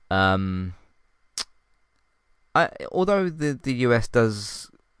 Although the US does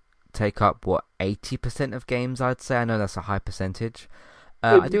take up 80% of games, I'd say. I know that's a high percentage.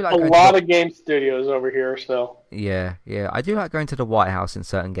 I do like a lot of game studios over here, so yeah. I do like going to the White House in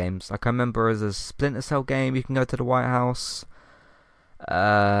certain games. Like I remember, as a Splinter Cell game, you can go to the White House.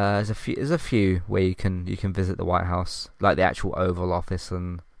 There's a few where you can visit the White House, like the actual Oval Office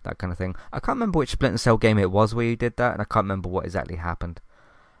and that kind of thing. I can't remember which Splinter Cell game it was where you did that, and I can't remember what exactly happened.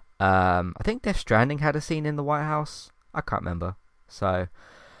 I think Death Stranding had a scene in the White House. I can't remember. So,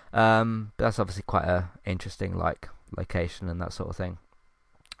 but that's obviously quite a interesting location and that sort of thing.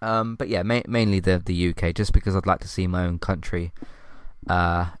 But yeah, mainly the UK, just because I'd like to see my own country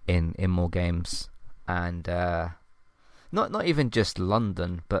in more games, and not even just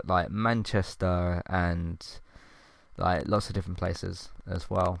London, but like Manchester and like lots of different places as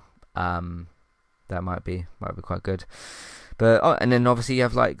well. That might be quite good. But and then obviously you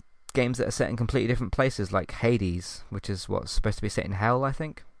have like games that are set in completely different places, like Hades, which is what's supposed to be set in hell, I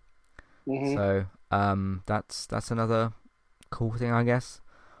think. Mm-hmm. So that's another cool thing, I guess.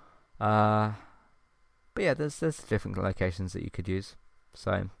 But yeah, there's different locations that you could use.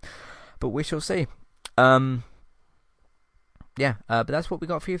 So, but we shall see. But that's what we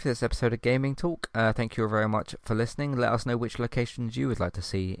got for you for this episode of Gaming Talk. Thank you very much for listening. Let us know which locations you would like to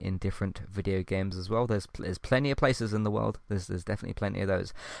see in different video games as well. There's plenty of places in the world. There's definitely plenty of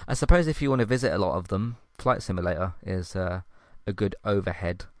those. I suppose if you want to visit a lot of them, Flight Simulator is a good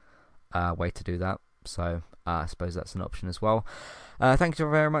overhead way to do that. So I suppose that's an option as well. Thank you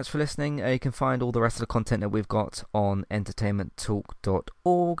very much for listening. You can find all the rest of the content that we've got on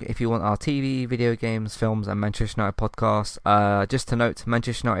entertainmenttalk.org. If you want our TV, video games, films, and Manchester United podcast, just to note,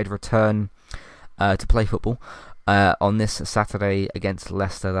 Manchester United return to play football on this Saturday against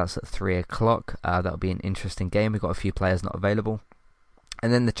Leicester. That's at 3 o'clock. That'll be an interesting game. We've got a few players not available.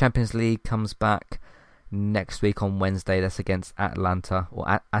 And then the Champions League comes back next week on Wednesday. That's against Atalanta,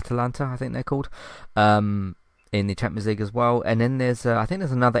 I think they're called. In the Champions League as well, and then there's I think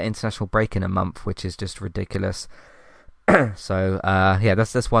there's another international break in a month, which is just ridiculous. So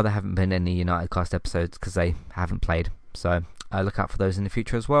that's why there haven't been any United Cast episodes, because they haven't played. So look out for those in the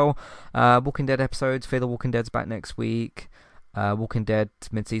future as well. Walking Dead episodes. Fear the Walking Dead's back next week. Walking Dead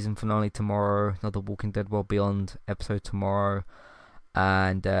mid-season finale tomorrow. Another Walking Dead World Beyond episode tomorrow.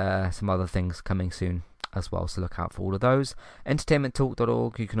 and some other things coming soon as well, so look out for all of those.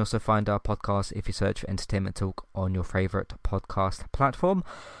 Entertainmenttalk.org. You can also find our podcast if you search for Entertainment Talk on your favourite podcast platform.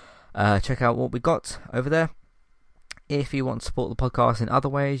 Check out what we got over there. If you want to support the podcast in other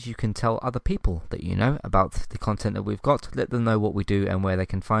ways, you can tell other people that you know about the content that we've got. Let them know what we do and where they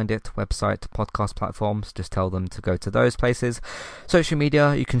can find it. Website, podcast platforms, just tell them to go to those places. Social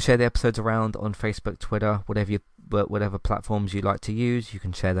media, you can share the episodes around on Facebook, Twitter, whatever platforms you like to use. You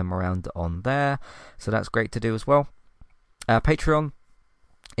can share them around on there. So that's great to do as well. Patreon.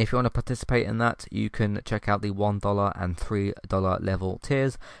 If you want to participate in that, you can check out the $1 and $3 level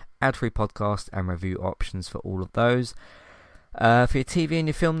tiers. Ad-free podcast and review options for all of those. For your TV and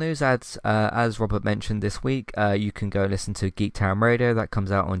your film news ads, as Robert mentioned this week, you can go listen to Geek Town Radio. That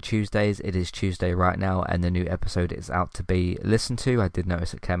comes out on Tuesdays. It is Tuesday right now, and the new episode is out to be listened to. I did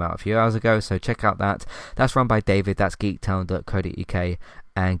notice it came out a few hours ago, so check out that. That's run by David. That's geektown.co.uk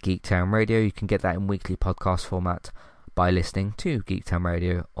and Geek Town Radio. You can get that in weekly podcast format by listening to Geek Town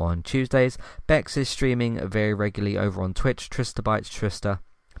Radio on Tuesdays. Bex is streaming very regularly over on Twitch. Trista Bytes, Trista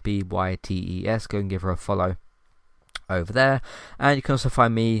Bytes. Go and give her a follow over there. And you can also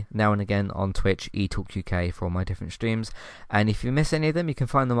find me now and again on Twitch, eTalkUK, for all my different streams. And if you miss any of them, you can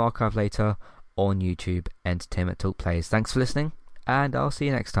find them archived later on YouTube, Entertainment Talk Plays. Thanks for listening, and I'll see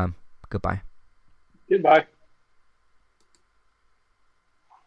you next time. Goodbye. Goodbye.